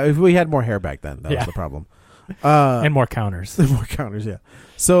 See? Yeah, if we had more hair back then, that was the problem. And more counters. More counters, yeah.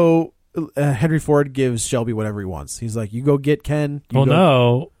 So Henry Ford gives Shelby whatever he wants. He's like, you go get Ken.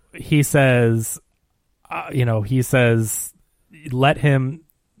 No. He says, let him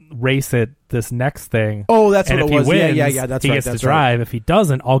race it this next thing. Oh, that's and what if it was. He wins, yeah. That's he right. gets That's to drive. If he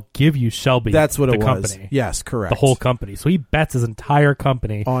doesn't, I'll give you Shelby. That's what the it was. company. Yes, correct. The whole company. So he bets his entire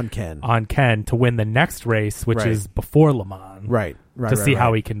company on Ken to win the next race, which is before Le Mans. Right. To see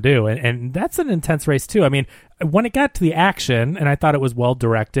how he can do. And that's an intense race too. I mean, when it got to the action, and I thought it was well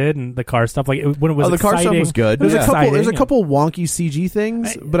directed, and the car stuff, when it was the car stuff was good. There's a couple wonky CG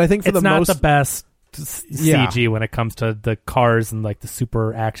things, but I think it's not the best CG when it comes to the cars and like the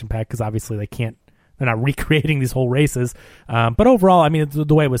super action pack, because obviously they're not recreating these whole races. But overall, I mean,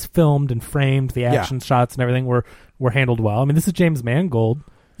 the way it was filmed and framed, the action shots and everything were handled well. I mean, this is James Mangold.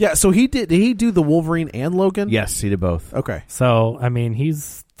 Yeah, so did he do the Wolverine and Logan? Yes, he did both. Okay. So, I mean,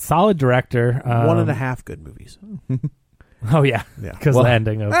 he's solid director. 1.5 good movies. Oh, yeah. Because the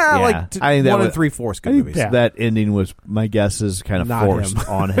ending of... I think 1 and 3/4 good movies. That ending was, my guess is, kind of Not forced him.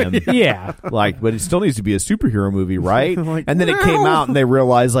 on him. Yeah. But it still needs to be a superhero movie, right? And then it came out and they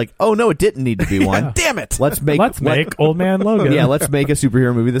realized, like, oh, no, it didn't need to be one. Damn it. Let's make Old Man Logan. Yeah, let's make a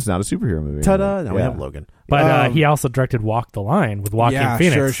superhero movie that's not a superhero movie. Ta-da. Now we have Logan. But he also directed Walk the Line with Joaquin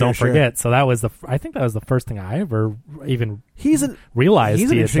Phoenix. Don't forget. So that was I think that was the first thing I ever even realized.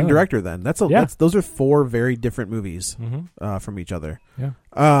 He's an interesting director. Then those are 4 very different movies from each other.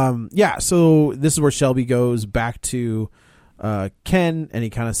 Yeah. So this is where Shelby goes back to Ken, and he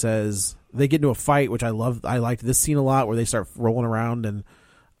kind of says they get into a fight, which I love. I liked this scene a lot, where they start rolling around, and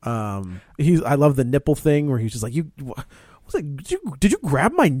I love the nipple thing where he's just like, did you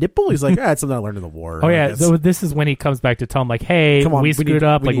grab my nipple? He's like, it's something I learned in the war. Oh yeah, so this is when he comes back to tell him like, hey, come on, we screwed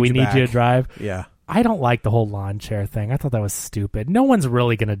up, we need you to drive. Yeah. I don't like the whole lawn chair thing. I thought that was stupid. No one's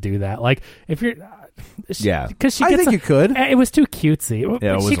really going to do that. Like, if you're... because I think you could. It was too cutesy.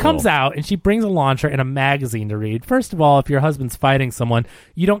 Yeah, she comes out and she brings a lawn chair and a magazine to read. First of all, if your husband's fighting someone,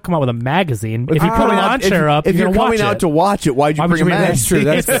 you don't come out with a magazine. If you put a lawn chair up, if you're coming out to watch it, why'd you bring a magazine?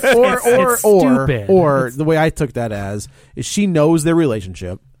 That's true. That's or the way I took that as is she knows their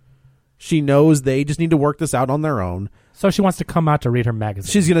relationship. She knows they just need to work this out on their own. So she wants to come out to read her magazine.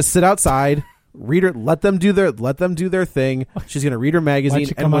 She's going to sit outside. Read her. Let them do their thing. She's gonna read her magazine.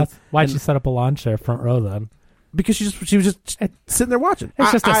 Why'd she set up a lawn chair front row then? Because she was just sitting there watching.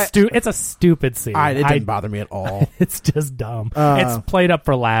 It's a stupid scene. It didn't bother me at all. It's just dumb. It's played up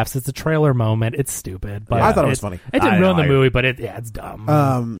for laughs. It's a trailer moment. It's stupid. But I thought it was funny. It didn't ruin the movie, but it's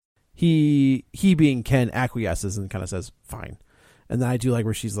dumb. He being Ken acquiesces and kind of says fine, and then I do like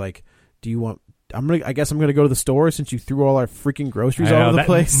where she's like, "Do you want?" I guess I'm gonna go to the store since you threw all our freaking groceries all over the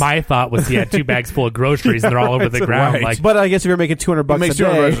place. My thought was he had 2 bags full of groceries and they're all over the ground. Right. Like, but I guess if you're making $200 a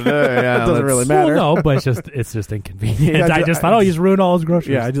day, it doesn't really matter. Well, no, but it's just inconvenient. I just thought, he's ruined all his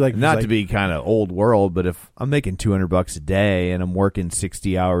groceries. Yeah, I do like not to be kind of old world, but if I'm making $200 a day and I'm working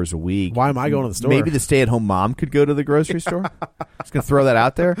 60 hours a week, why am I going to the store? Maybe the stay-at-home mom could go to the grocery store. Just gonna throw that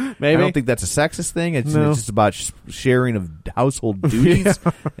out there. Maybe. I don't think that's a sexist thing. It's just about sharing of household duties.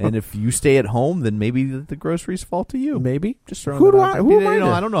 And if you stay at home, then maybe the groceries fall to you. Maybe. Just throwing Who that do out I? there. Who am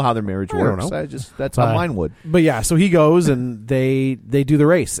I? I don't know how their marriage works. That's how mine would. But yeah, so he goes and they do the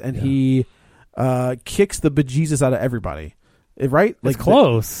race, and he kicks the bejesus out of everybody. Right? It's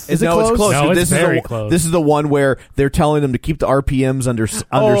close. Is it close? close? It's close. No, it's this very is close. This is the one where they're telling them to keep the RPMs under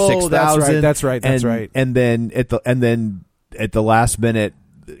 6,000. That's right. And then at the last minute,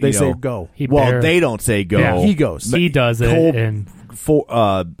 they say go. They don't say go. Yeah, he goes. He does it. And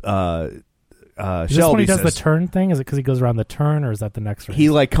is this when he does the turn thing? Is it because he goes around the turn, or is that the next race?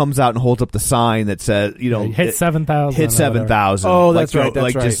 He comes out and holds up the sign that says, hit 7,000. Hit 7,000. Oh, that's right.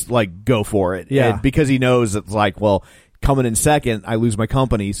 That's right. Just go for it. Yeah. And because he knows it's coming in second, I lose my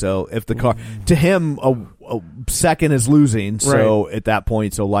company. So if the car, to him, a second is losing. So at that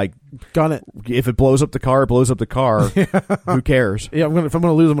point, gun it. If it blows up the car, it blows up the car. Who cares? Yeah, if I'm going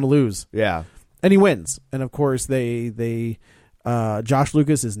to lose, I'm going to lose. Yeah. And he wins. And of course, Josh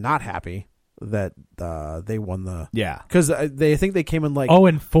Lucas is not happy that they won the because they think they came in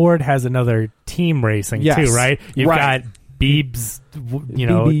and Ford has another team racing too, right? You've got Beeb's,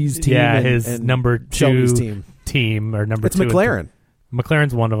 BB's team, his number 2 team or number 2. It's McLaren.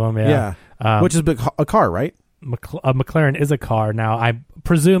 McLaren's one of them, which is a car, right? A McLaren is a car. Now, I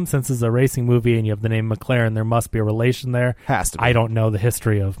presume since it's a racing movie and you have the name McLaren, there must be a relation there. Has to be. I don't know the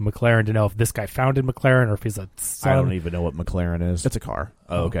history of McLaren to know if this guy founded McLaren or if he's a son. I don't even know what McLaren is. It's a car.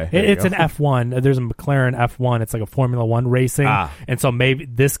 Oh, okay. It's an F1. There's a McLaren F1. It's like a Formula One racing. And so maybe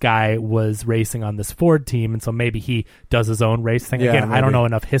this guy was racing on this Ford team, and so maybe he does his own race thing. Again, maybe. I don't know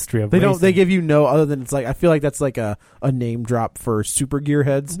enough history of racing. They give you no other than I feel like that's like a name drop for super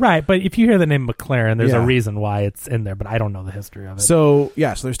gearheads. Right, but if you hear the name McLaren, there's a reason why it's in there, but I don't know the history of it. So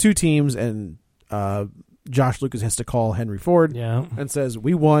there's 2 teams, and Josh Lucas has to call Henry Ford and says,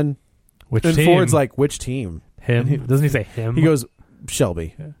 we won. Which and team? Ford's like, which team? Him? Doesn't he say him? He goes,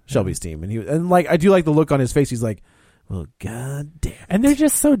 Shelby's team. And I do like the look on his face. He's like, well, god damn. And they're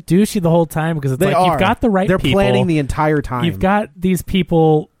just so douchey the whole time because it's you've got the right people. They're planning the entire time. You've got these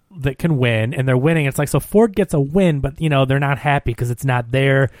people that can win, and they're winning. It's so Ford gets a win, but they're not happy because it's not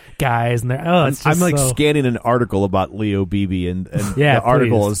their guys, and they're I'm scanning an article about Leo Beebe, and the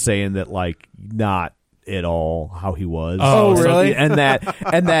article is saying that not at all how he was. Oh, really? And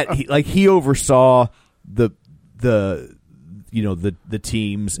that he oversaw the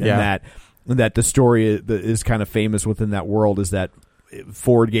teams, and that the story that is kind of famous within that world is that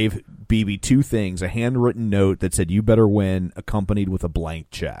Ford gave Beebe 2 things: a handwritten note that said "you better win," accompanied with a blank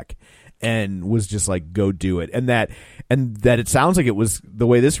check, and was just go do it. And that it sounds like it was, the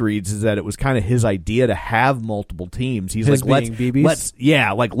way this reads is that it was kind of his idea to have multiple teams. He's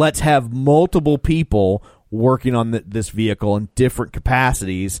let's have multiple people working on this vehicle in different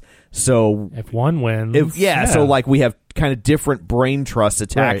capacities. So if one wins, so we have kind of different brain trusts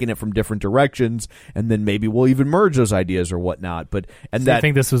attacking it from different directions, and then maybe we'll even merge those ideas or whatnot. I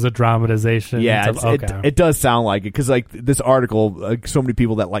think this was a dramatization. Yeah, it does sound like it because this article, so many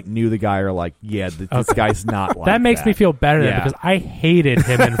people that knew the guy are this guy's not like that. Makes me feel better because I hated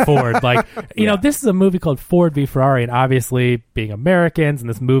him in Ford. This is a movie called Ford v Ferrari, and obviously being Americans, and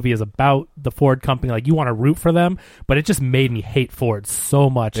this movie is about the Ford company. You want to root for them, but it just made me hate Ford so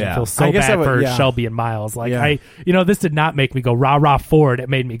much and feel so bad for Shelby and Miles. This did not make me go rah rah Ford. It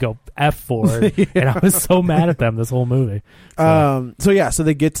made me go F Ford, and I was so mad at them this whole movie. So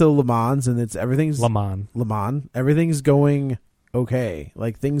they get to Le Mans, and everything's Le Mans. Everything's going okay.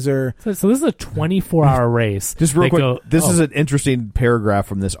 Things are. So this is a 24-hour race. Just real quick, this is an interesting paragraph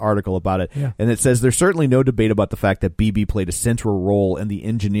from this article about it, and it says there's certainly no debate about the fact that Beebe played a central role in the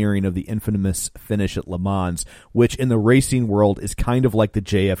engineering of the infamous finish at Le Mans, which in the racing world is kind of like the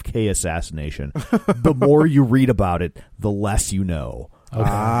JFK assassination. The more you read about it, the less you know.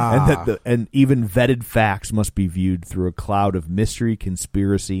 Okay. And even vetted facts must be viewed through a cloud of mystery,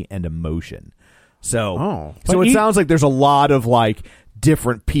 conspiracy, and emotion. So it sounds like there's a lot of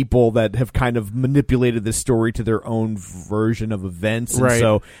different people that have kind of manipulated this story to their own version of events, and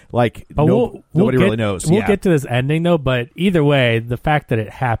so nobody really knows. We'll get to this ending though, but either way, the fact that it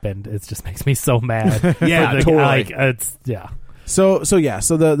happened, it just makes me so mad. Totally. So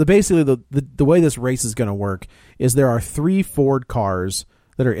basically the way this race is going to work is there are 3 Ford cars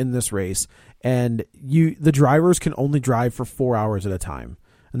that are in this race, and the drivers can only drive for 4 hours at a time.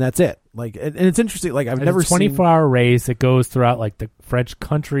 And that's it. And it's interesting. I've never seen 24-hour race. It goes throughout the French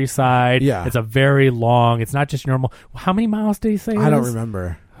countryside. Yeah, it's a very long. It's not just normal. How many miles did he say? I don't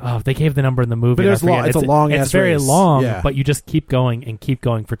remember. they gave the number in the movie. But it's a long. It's very race. long, yeah. but you just keep going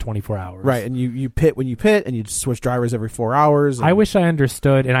for 24 hours. Right, and you pit when you pit, and you switch drivers every 4 hours. I wish I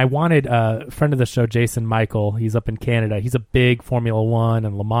understood, and I wanted a friend of the show, Jason Michael. He's up in Canada. He's a big Formula One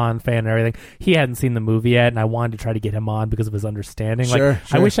and Le Mans fan and everything. He hadn't seen the movie yet, and I wanted to try to get him on because of his understanding. Sure.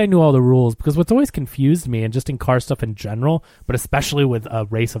 I wish I knew all the rules, because what's always confused me, and just in car stuff in general, but especially with a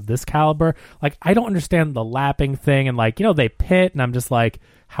race of this caliber, like I don't understand the lapping thing, and they pit, and I'm just like,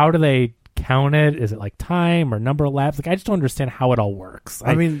 how do they count it? Is it like time or number of laps? Like, I just don't understand how it all works.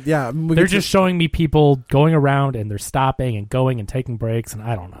 They're just showing me people going around and they're stopping and going and taking breaks, and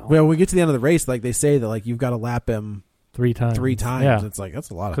I don't know. Well, when we get to the end of the race, like they say that you've got to lap him three times. Yeah. It's like, that's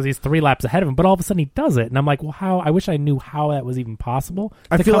a lot. Because he's 3 laps ahead of him, but all of a sudden he does it, and I'm like, well, how? I wish I knew how that was even possible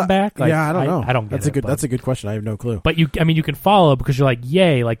to come back. Like, I don't know. I don't get it. That's a good question. I have no clue. But you can follow because you're like,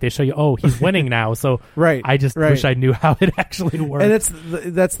 yay! Like they show you, oh, he's winning now. So right. I just wish I knew how it actually worked.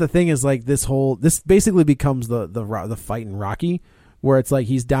 And that's the thing is like this basically becomes the fight in Rocky, where it's like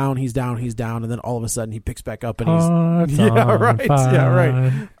he's down, and then all of a sudden he picks back up and he's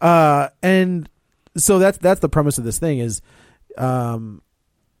and so that's the premise of this thing is,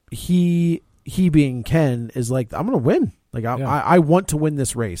 he being Ken is like, I'm gonna win. Like I want to win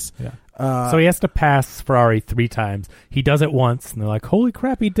this race. Yeah. So he has to pass Ferrari 3 times. He does it once, and they're like, "Holy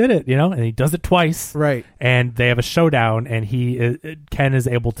crap, he did it!" And he does it twice. Right. And they have a showdown, and Ken is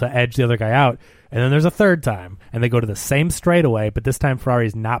able to edge the other guy out. And then there's a third time, and they go to the same straightaway, but this time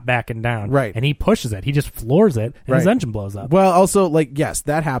Ferrari's not backing down. Right. And he pushes it. He just floors it, and his engine blows up. Well, also, like, yes,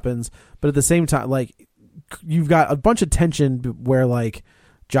 that happens, but at the same time, like, you've got a bunch of tension where, like,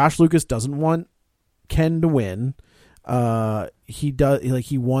 Josh Lucas doesn't want Ken to win. He does, like,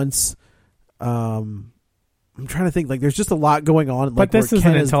 he wants, I'm trying to think, like, there's just a lot going on. Like, but this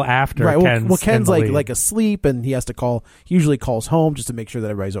isn't until after. Right. Ken's like asleep, and he has to call. He usually calls home just to make sure that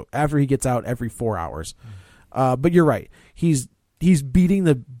everybody's after he gets out every 4 hours. But you're right. He's beating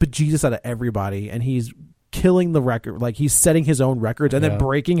the bejesus out of everybody, and he's killing the record. Like, he's setting his own records and then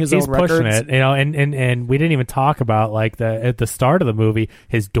breaking his own records. He's pushing it, and we didn't even talk about, like, at the start of the movie,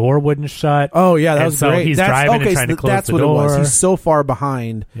 his door wouldn't shut. Oh yeah, that was so great. He's driving and trying to close that's the what door. It was. He's so far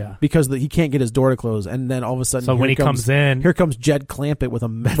behind because he can't get his door to close, and then all of a sudden, so when he comes in, here comes Jed Clampett with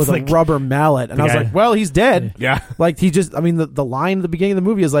a rubber mallet, and I was like, well, he's dead. Yeah, like he just, I mean, the line at the beginning of the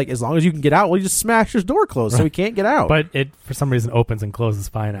movie is like, as long as you can get out, well, you just smash his door closed, so he can't get out. But it for some reason opens and closes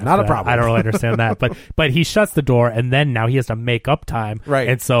fine. Not a problem. I don't really understand that, but he shuts the door. And then now he has to make up time. Right.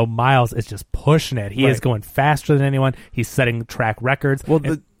 And so Miles is just pushing it. He is going faster than anyone. He's setting track records. Well,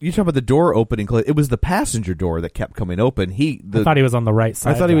 you talk about the door opening. It was the passenger door that kept coming open. I thought he was on the right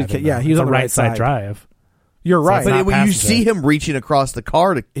side. I thought he was. Yeah, he was on the right side drive. You're right. But you see him reaching across the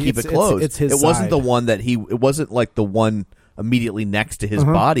car to keep it closed. It's his It wasn't side. the one that he. It wasn't like the one immediately next to his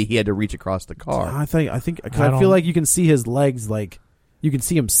body. He had to reach across the car. I think because I feel like you can see his legs, like. You can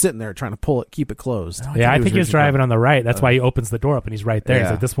see him sitting there trying to pull it, keep it closed. I think he was driving on the right. That's why he opens the door up and he's right there. Yeah.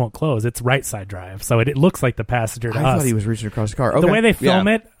 He's like, this won't close. It's right side drive. So it looks like the passenger to us. I thought he was reaching across the car. Okay. The way they film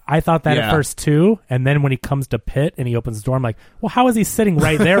it, I thought that at first too. And then when he comes to pit and he opens the door, I'm like, well, how is he sitting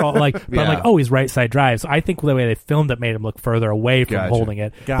right there? But I'm like, oh, he's right side drive. So I think the way they filmed it made him look further away from holding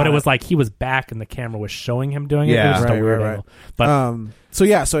it. But it was like he was back and the camera was showing him doing it. It was just a weird angle. But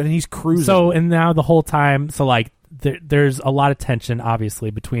and he's cruising. So and now the whole time, so like. There's a lot of tension,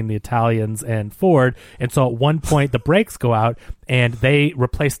 obviously, between the Italians and Ford. And so at one point, the brakes go out, and they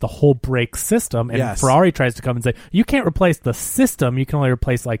replace the whole brake system. And Ferrari tries to come and say, you can't replace the system. You can only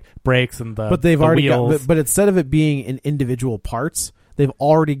replace, like, brakes and the But they've already wheels. But instead of it being in individual parts, they've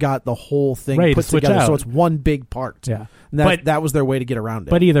already got the whole thing put together. Out. So it's one big part. Yeah. And that was their way to get around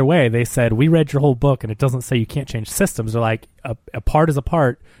it. But either way, they said, we read your whole book, and it doesn't say you can't change systems. They're like, a part is a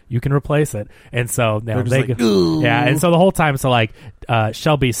part. You can replace it. And so now and so the whole time, so like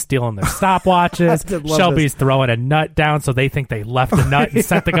Shelby's stealing their stopwatches. Shelby's throwing a nut down, so they think they left a nut and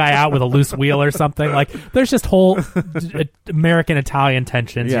sent the guy out with a loose wheel or something. Like there's just whole American Italian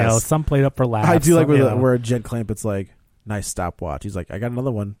tensions. You know, some played up for laughs. I do like where Jed Clampett's like, nice stopwatch. He's like, I got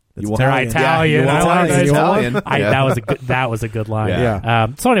another one. They're Italian. Italian. That was a good line. Yeah.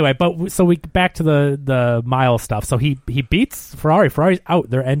 So anyway, so we back to the Miles stuff. So he beats Ferrari. Ferrari's out.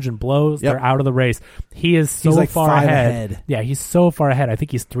 Their engine blows. They're out of the race. He is so like far 5 ahead. Yeah, he's so far ahead. I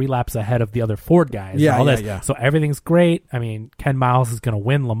think he's 3 laps ahead of the other Ford guys. Yeah. So everything's great. I mean, Ken Miles is going to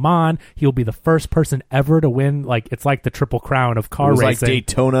win Le Mans. He'll be the first person ever to win. Like it's like the Triple Crown of car racing. Like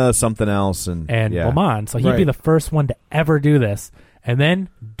Daytona, something else, and Le Mans. So he'd be the first one to ever do this. And then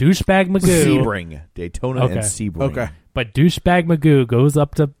douchebag Magoo, Sebring, Daytona and Sebring. Okay, but douchebag Magoo goes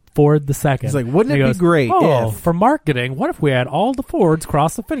up to Ford the second. He's like, wouldn't it be great if... for marketing, what if we had all the Fords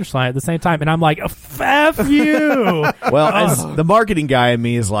cross the finish line at the same time? And I'm like, F you. Well, as the marketing guy in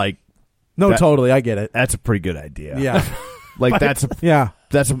me is like, no, totally, I get it. That's a pretty good idea. Yeah. Like, that's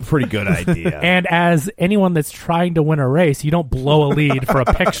a pretty good idea. And as anyone that's trying to win a race, you don't blow a lead for a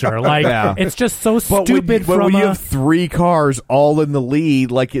picture. Like, it's just so stupid. But when you have 3 cars all in the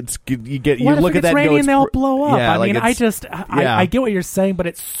lead, like you look at that. Raining and they all blow up. Yeah, I mean, I get what you're saying, but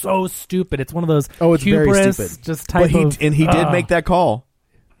it's so stupid. It's one of those it's hubris, very stupid. just type of. And he did make that call.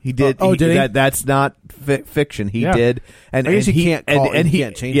 He did. Did he? That's not fiction. He did. And I guess he can't call, and he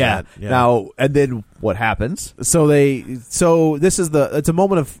can't change that. Yeah. Now and then what happens? So this is it's a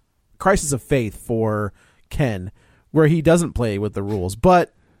moment of crisis of faith for Ken, where he doesn't play with the rules,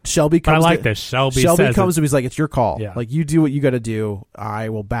 but Shelby comes. I like this. Shelby comes to him. He's like, "It's your call. Yeah. Like, you do what you got to do. I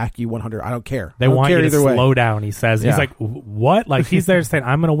will back you 100. I don't care. They want you to slow down." He says, "He's like, what? Like, he's there saying,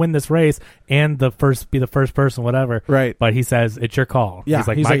 I'm going to win this race and be the first person, whatever. Right? But he says, it's your call. Yeah. He's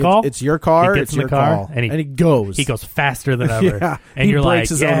like, my call. It's your car. He gets it's in your the car call, and he goes. He goes faster than ever. Yeah. And he you're breaks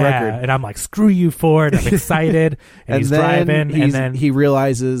like, his own record. And I'm like, screw you, Ford. I'm excited. And he's then driving. And then he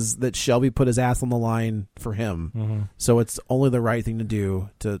realizes that Shelby put his ass on the line for him. Mm-hmm. So it's only the right thing to do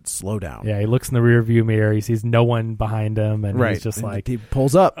to slow down. Yeah. He looks in the rear view mirror. He sees no one behind him, and he's just like, he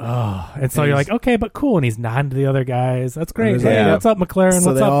pulls up. Oh, and so you're like, okay, but cool. And he's nodding to the other guys. That's great. Hey, what's up, McLaren?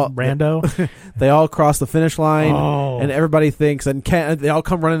 So what's up, Rando? They all cross the finish line, and everybody thinks, and Ken. They all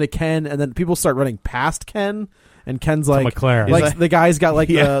come running to Ken, and then people start running past Ken. And Ken's like, McLaren. Like the guy's got like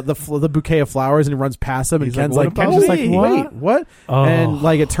the bouquet of flowers, and he runs past him, and Ken's like, what? What? Oh. And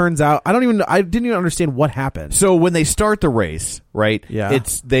like, it turns out, I didn't even understand what happened. So when they start the race, right? Yeah.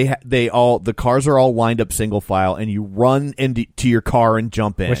 It's the cars are all lined up single file, and you run into your car and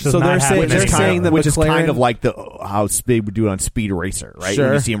jump in. So they're saying that which is McLaren, kind of like how they would do it on Speed Racer, right? Sure.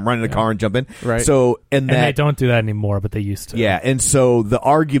 When you see them run in the car and jump in, right? So and they don't do that anymore, but they used to. Yeah, and so the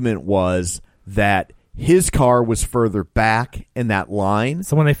argument was that his car was further back in that line.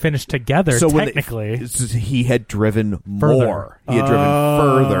 So when they finished together, technically, he had driven further. more. He had driven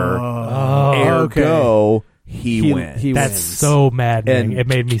further. Ergo, he wins. That's so maddening. It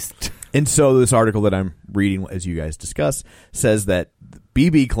made me... And so this article that I'm reading, as you guys discuss, says that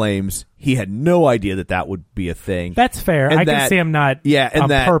BB claims he had no idea that would be a thing. That's fair. I can see him not on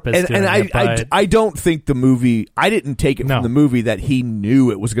purpose doing it. I don't think the movie... I didn't take it from the movie that he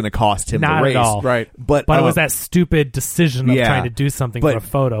knew it was going to cost him not the race. At all. Right. But it was that stupid decision of trying to do something for a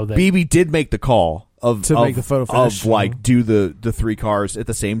photo. That BB did make the call to make the photo finish. Of like do the 3 cars at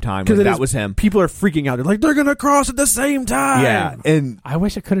the same time. Like, that was him. People are freaking out. They're like, they're going to cross at the same time. Yeah. And I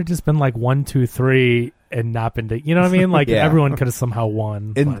wish it could have just been like 1, 2, 3 and not been, you know what I mean? Like everyone could have somehow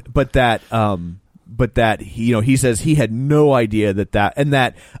won. But that he says he had no idea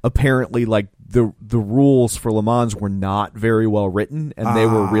that apparently like the rules for Le Mans were not very well written, and they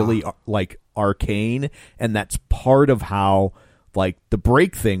were really like arcane, and that's part of how like the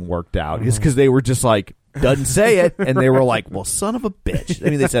brake thing worked out is because they were just like, doesn't say it, and they were like, well, son of a bitch. I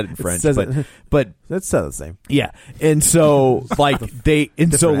mean, they said it in French, but that's the same. Yeah. And so like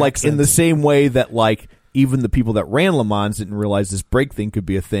in the same way that like even the people that ran Le Mans didn't realize this brake thing could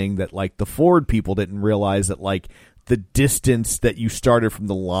be a thing, that like the Ford people didn't realize that like the distance that you started from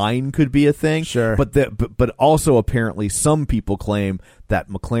the line could be a thing. Sure. But also apparently some people claim that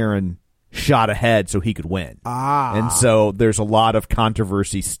McLaren shot ahead so he could win. And so there's a lot of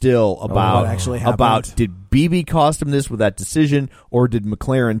controversy still about did BB cost him this with that decision, or did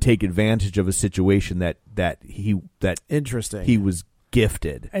McLaren take advantage of a situation that interesting he was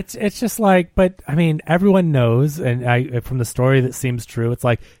gifted. It's just like, but I mean, everyone knows, and from the story that seems true, it's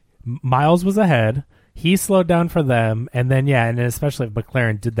like Miles was ahead. He slowed down for them, and then and especially if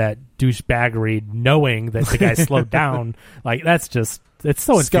McLaren did that douchebaggery, knowing that the guy slowed down, like that's just. It's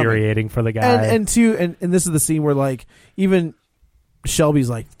so infuriating for the guy. And this is the scene where like even Shelby's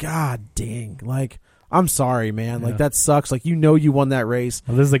like, God dang, like I'm sorry, man, like that sucks. Like you won that race.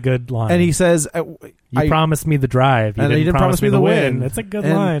 Well, this is a good line. And he says, "You promised me the drive, you didn't promise me the win." It's a good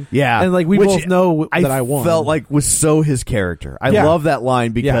line. Yeah, and like we both know that I won. Felt like was so his character. I love that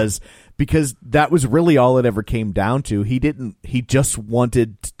line because that was really all it ever came down to. He just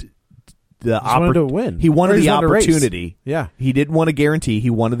wanted. Wanted to win. He wanted the opportunity. Yeah. He didn't want a guarantee.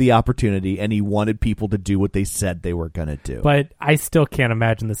 He wanted the opportunity, and he wanted people to do what they said they were going to do. But I still can't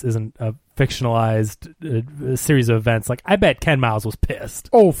imagine this isn't a fictionalized series of events. Like, I bet Ken Miles was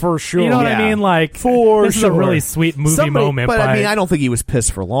pissed. Oh, for sure. You know what I mean? Like, this is a really sweet movie moment. But I mean, I don't think he was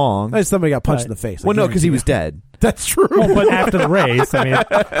pissed for long. Somebody got punched in the face. Well, no, because he was dead. That's true. Well, but after the race, I mean,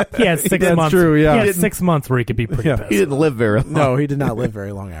 he had 6 months. True, yeah. He had 6 months where he could be pretty pissed. He didn't live very long. No, he did not live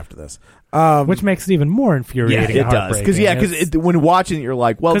very long after this. Which makes it even more infuriating. Yeah, it does. Because when watching it, you're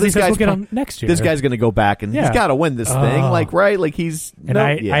like, well, this guy's get him next year. This guy's going to go back and he's got to win this thing, like right, like he's. And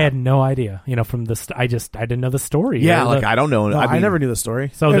I had no idea, from the. I didn't know the story. Yeah, like I don't know. No, I never knew the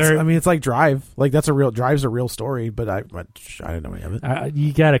story. So it's like Drive. Like Drive's a real story, but I didn't know any of it.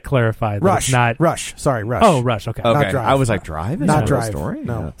 You got to clarify. That Rush, it's not Rush. Sorry, Rush. Oh, Rush. Okay. Not Drive. I was like, Drive is not a Drive. Story.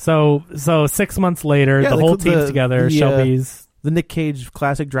 No. So 6 months later, the whole team's together. Shelby's. The Nick Cage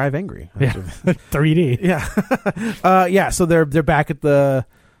classic Drive Angry. Yeah. 3D. Yeah. Yeah, so they're back at the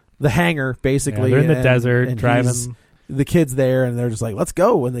hangar, basically. Yeah, they're in the desert, driving. The kid's there, and they're just like, let's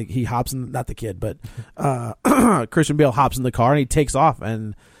go. And he hops in, not the kid, but Christian Bale hops in the car, and he takes off,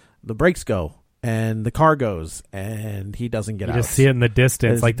 and the brakes go, and the car goes, and he doesn't get out. You just see it in the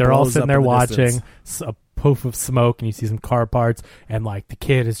distance. Like, they're all sitting there watching a poof of smoke, and you see some car parts, and like the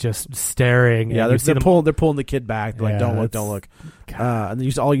kid is just staring. Yeah, they're pulling the kid back. They're like, don't look. And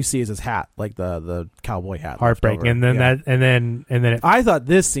then all you see is his hat, like the cowboy hat. Heartbreaking. And then I thought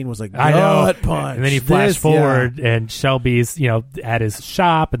this scene was like gut punch. And then you flash forward, and Shelby's at his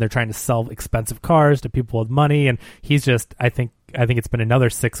shop, and they're trying to sell expensive cars to people with money, and he's just I think it's been another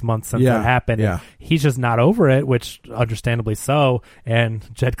 6 months since that happened. Yeah. And he's just not over it, which understandably so. And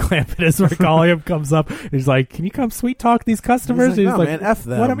Jed Clampett, as we're calling him, comes up. He's like, "Can you come sweet talk these customers?" He's like, man, F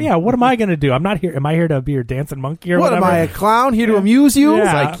them. What am I going to do? I'm not here. Am I here to be your dancing monkey or what? whatever? Am I a clown here to amuse you?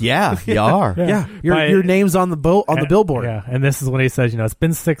 It's like, yeah, you are. Yeah. Your name's on the billboard. Yeah. And this is when he says, it's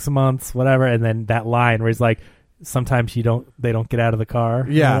been 6 months, whatever. And then that line where he's like, sometimes they don't get out of the car.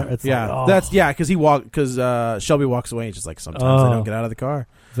 Yeah, it's yeah. Like, oh. That's because Shelby walks away and she's like, sometimes I don't get out of the car.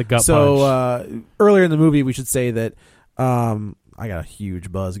 It's a gut punch. Earlier in the movie, we should say that I got a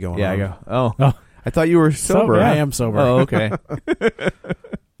huge buzz going on. Yeah, I go. Oh, I thought you were sober. I am sober. Oh, okay.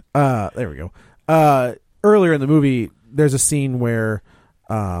 There we go. Earlier in the movie, there's a scene where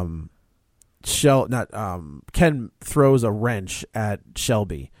Ken throws a wrench at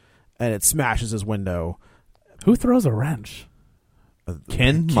Shelby, and it smashes his window. Who throws a wrench?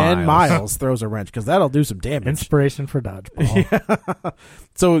 Ken Miles throws a wrench because that'll do some damage. Inspiration for dodgeball. Yeah.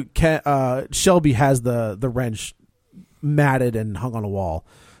 So Shelby has the wrench matted and hung on a wall.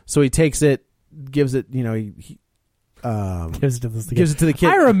 So he takes it, gives it, gives it to the kid.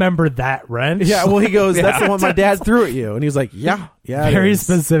 I remember that wrench. Yeah, well, he goes, "That's the one my dad threw at you," and he's like, "Yeah." Very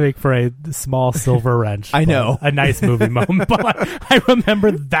specific for a small silver wrench. I know, a nice movie moment, but I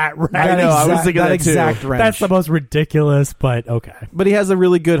remember that wrench. I know. I was thinking that exact wrench. That's the most ridiculous, but okay. But he has a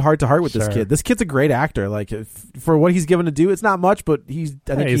really good heart to heart with this kid. This kid's a great actor. Like for what he's given to do, it's not much, but he's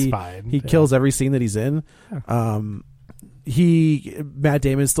fine. He kills every scene that he's in. Matt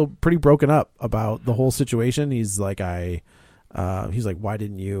Damon's still pretty broken up about the whole situation. He's like, why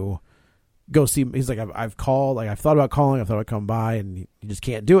didn't you go see him? He's like, I've called, like I've thought about calling, I've thought about coming by, and he just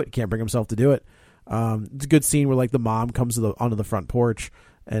can't do it. He can't bring himself to do it. It's a good scene where like the mom comes onto the front porch,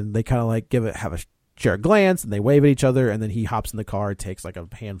 and they kind of like share a glance, and they wave at each other, and then he hops in the car, takes like a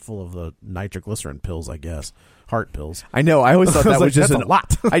handful of the nitroglycerin pills, I guess. Heart pills. I know. I always thought that was just a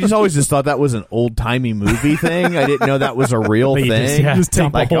lot. I just always thought that was an old timey movie thing. I didn't know that was a real thing. Just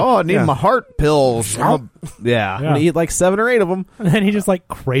take I need my heart pills. Yeah. I'm gonna eat like 7 or 8 of them. And then he just like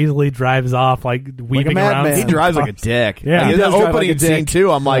crazily drives off, like weaving around. He drives like a dick. Yeah, like, he does opening like a scene dick.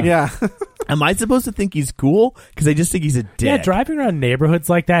 too. I'm like, yeah. Am I supposed to think he's cool? Because I just think he's a dick. Yeah, driving around neighborhoods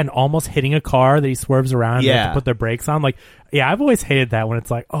like that and almost hitting a car that he swerves around and they have to put their brakes on. Like, yeah, I've always hated that when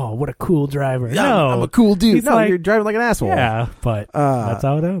it's like, oh, what a cool driver. Yeah, no, I'm a cool dude. No, like, you're driving like an asshole. Yeah, but that's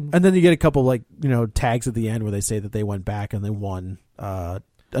how it ends. And then you get a couple like tags at the end where they say that they went back and they won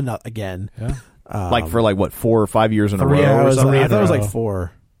again. Yeah. Like for like what 4 or 5 years in a row? Yeah, or something? I thought it was like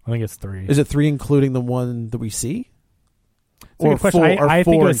 4. I think it's 3. Is it 3 including the one that we see? Or question. I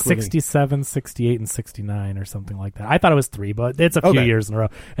think it was including 67, 68, and 69 or something like that. I thought it was 3, but it's a few years in a row.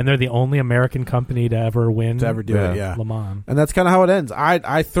 And they're the only American company to ever win. To ever do it, yeah. Le Mans. And that's kind of how it ends.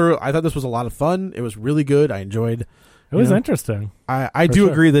 I thought this was a lot of fun. It was really good. I enjoyed. It was interesting. I do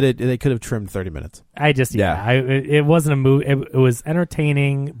agree that they could have trimmed 30 minutes. It wasn't a movie. It was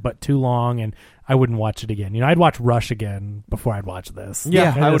entertaining, but too long, and I wouldn't watch it again. I'd watch Rush again before I'd watch this.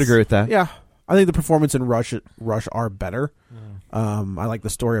 Yeah, I would agree with that. Yeah. I think the performance in Rush are better. I like the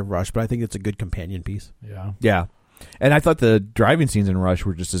story of Rush, but I think it's a good companion piece. Yeah. Yeah. And I thought the driving scenes in Rush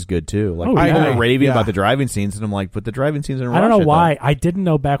were just as good too. Like I people were raving about the driving scenes, and I'm like, but the driving scenes in Rush, I don't know why. I didn't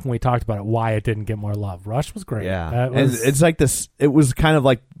know back when we talked about it why it didn't get more love. Rush was great. Yeah, and it's like this. It was kind of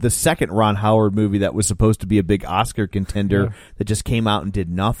like the second Ron Howard movie that was supposed to be a big Oscar contender that just came out and did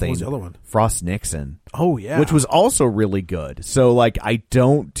nothing. What was the other one? Frost Nixon. Oh yeah, which was also really good. So like, I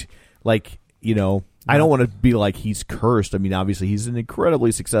don't like I don't want to be like he's cursed. I mean, obviously he's an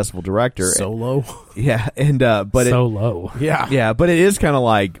incredibly successful director. Solo. Yeah, and but Solo. Yeah, but it is kind of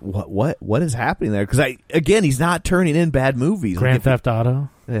like what is happening there? Because he's not turning in bad movies. Grand Theft Auto.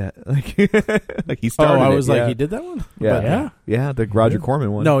 Yeah, like he started. I was like, he did that one. Yeah, the Roger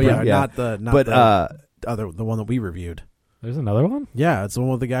Corman one. No, not the one that we reviewed. There's another one. Yeah, it's the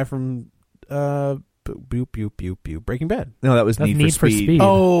one with the guy from Breaking Bad. No, that was Need for Speed.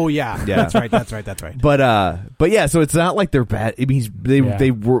 Oh yeah. That's right. But yeah, so it's not like they're bad. I mean,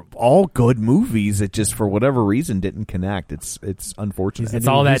 they were all good movies. It just for whatever reason didn't connect. It's unfortunate. It's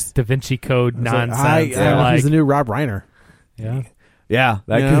all that Da Vinci Code nonsense. He's the new Rob Reiner. Yeah. Yeah,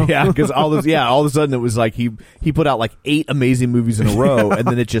 because all of a sudden it was like he put out like 8 amazing movies in a row, and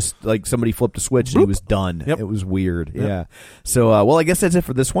then it just like somebody flipped a switch and he was done. Yep. It was weird. Yep. Yeah. So, well, I guess that's it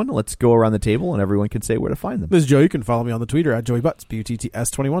for this one. Let's go around the table and everyone can say where to find them. This is Joe. You can follow me on the Twitter at JoeyButts,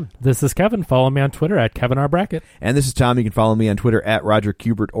 BUTTS21. This is Kevin. Follow me on Twitter at KevinRBrackett. And this is Tom. You can follow me on Twitter at Roger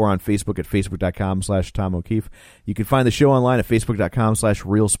Kubert or on Facebook at Facebook.com/Tom O'Keefe. You can find the show online at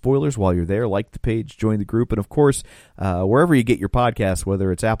Facebook.com/Real Spoilers. While you're there, like the page, join the group, and of course, wherever you get your podcasts,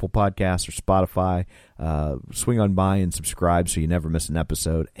 whether it's Apple Podcasts or Spotify, swing on by and subscribe so you never miss an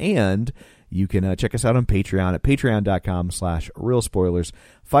episode. And you can check us out on Patreon at patreon.com/Real Spoilers.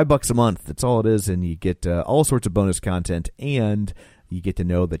 $5 a month. That's all it is. And you get all sorts of bonus content, and you get to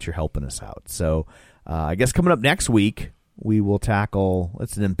know that you're helping us out. So I guess coming up next week, we will tackle,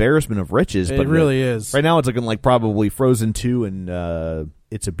 it's an embarrassment of riches. It really is. Right now it's looking like probably Frozen 2 and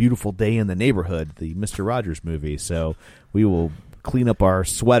It's a Beautiful Day in the Neighborhood, the Mr. Rogers movie. So we will clean up our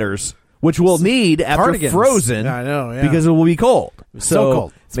sweaters, which we'll need after Cardigans. Frozen. I know, yeah. Because it will be cold. So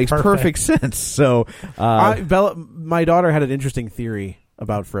cold. It makes perfect sense. So my daughter had an interesting theory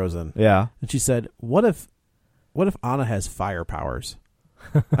about Frozen. Yeah. And she said, what if Anna has fire powers?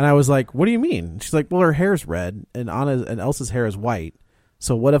 And I was like, what do you mean? She's like, well, her hair's red and Elsa's hair is white.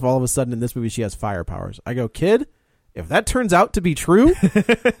 So what if all of a sudden in this movie she has fire powers? I go, kid, if that turns out to be true,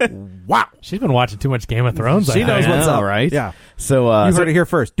 wow. She's been watching too much Game of Thrones. She knows what's up, right? Yeah. So you heard it here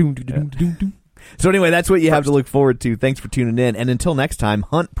first. So anyway, that's what you have to look forward to. Thanks for tuning in. And until next time,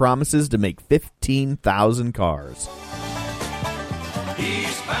 Hunt promises to make 15,000 cars.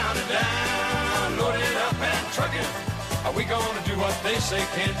 He's bound and down, loaded up and trucking. Are we going to do what they say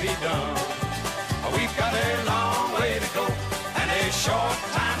can be done? We've got a long way to go and a short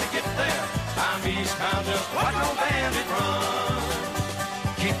time to get there. I'm eastbound, just like no bandit run.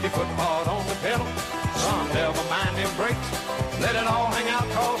 Keep your foot hard on the pedal, son, never mind them brakes. Let it all hang out,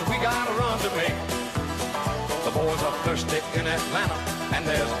 cause we got a run to make. The boys are thirsty in Atlanta, and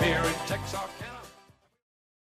there's beer in Texarkana.